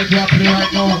don't play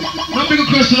right now. No big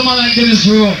question of man like Dennis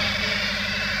Rowe.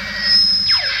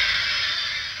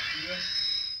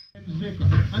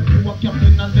 And you walk up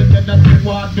in and then that you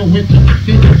want to wait.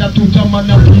 They did that to the man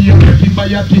of the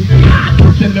antibiotic.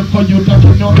 Tell them for you that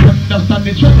you don't understand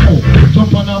it.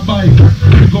 Jump on a bike,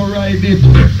 go ride it.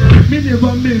 Me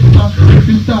never miss that if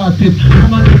you start it.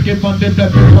 I'm a give on the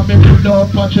blood because me put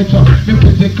up a check. Me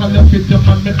physical fit them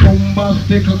and me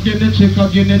bombastic. Guinea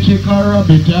chick, a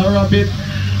rabbit.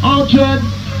 Outred.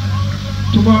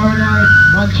 Tomorrow night,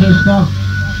 Manchester.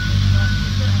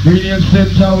 Brilliant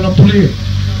Center with a play.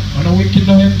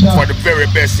 For the very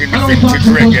best in the vintage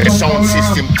reggae sound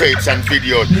system tapes and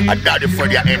videos, a daddy for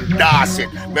you endorse it.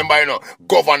 Remember, you know,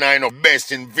 Governor, you know,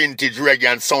 best in vintage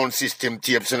reggae and sound system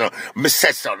tapes, you know. Me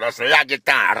say so, just lag it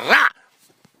on, rah!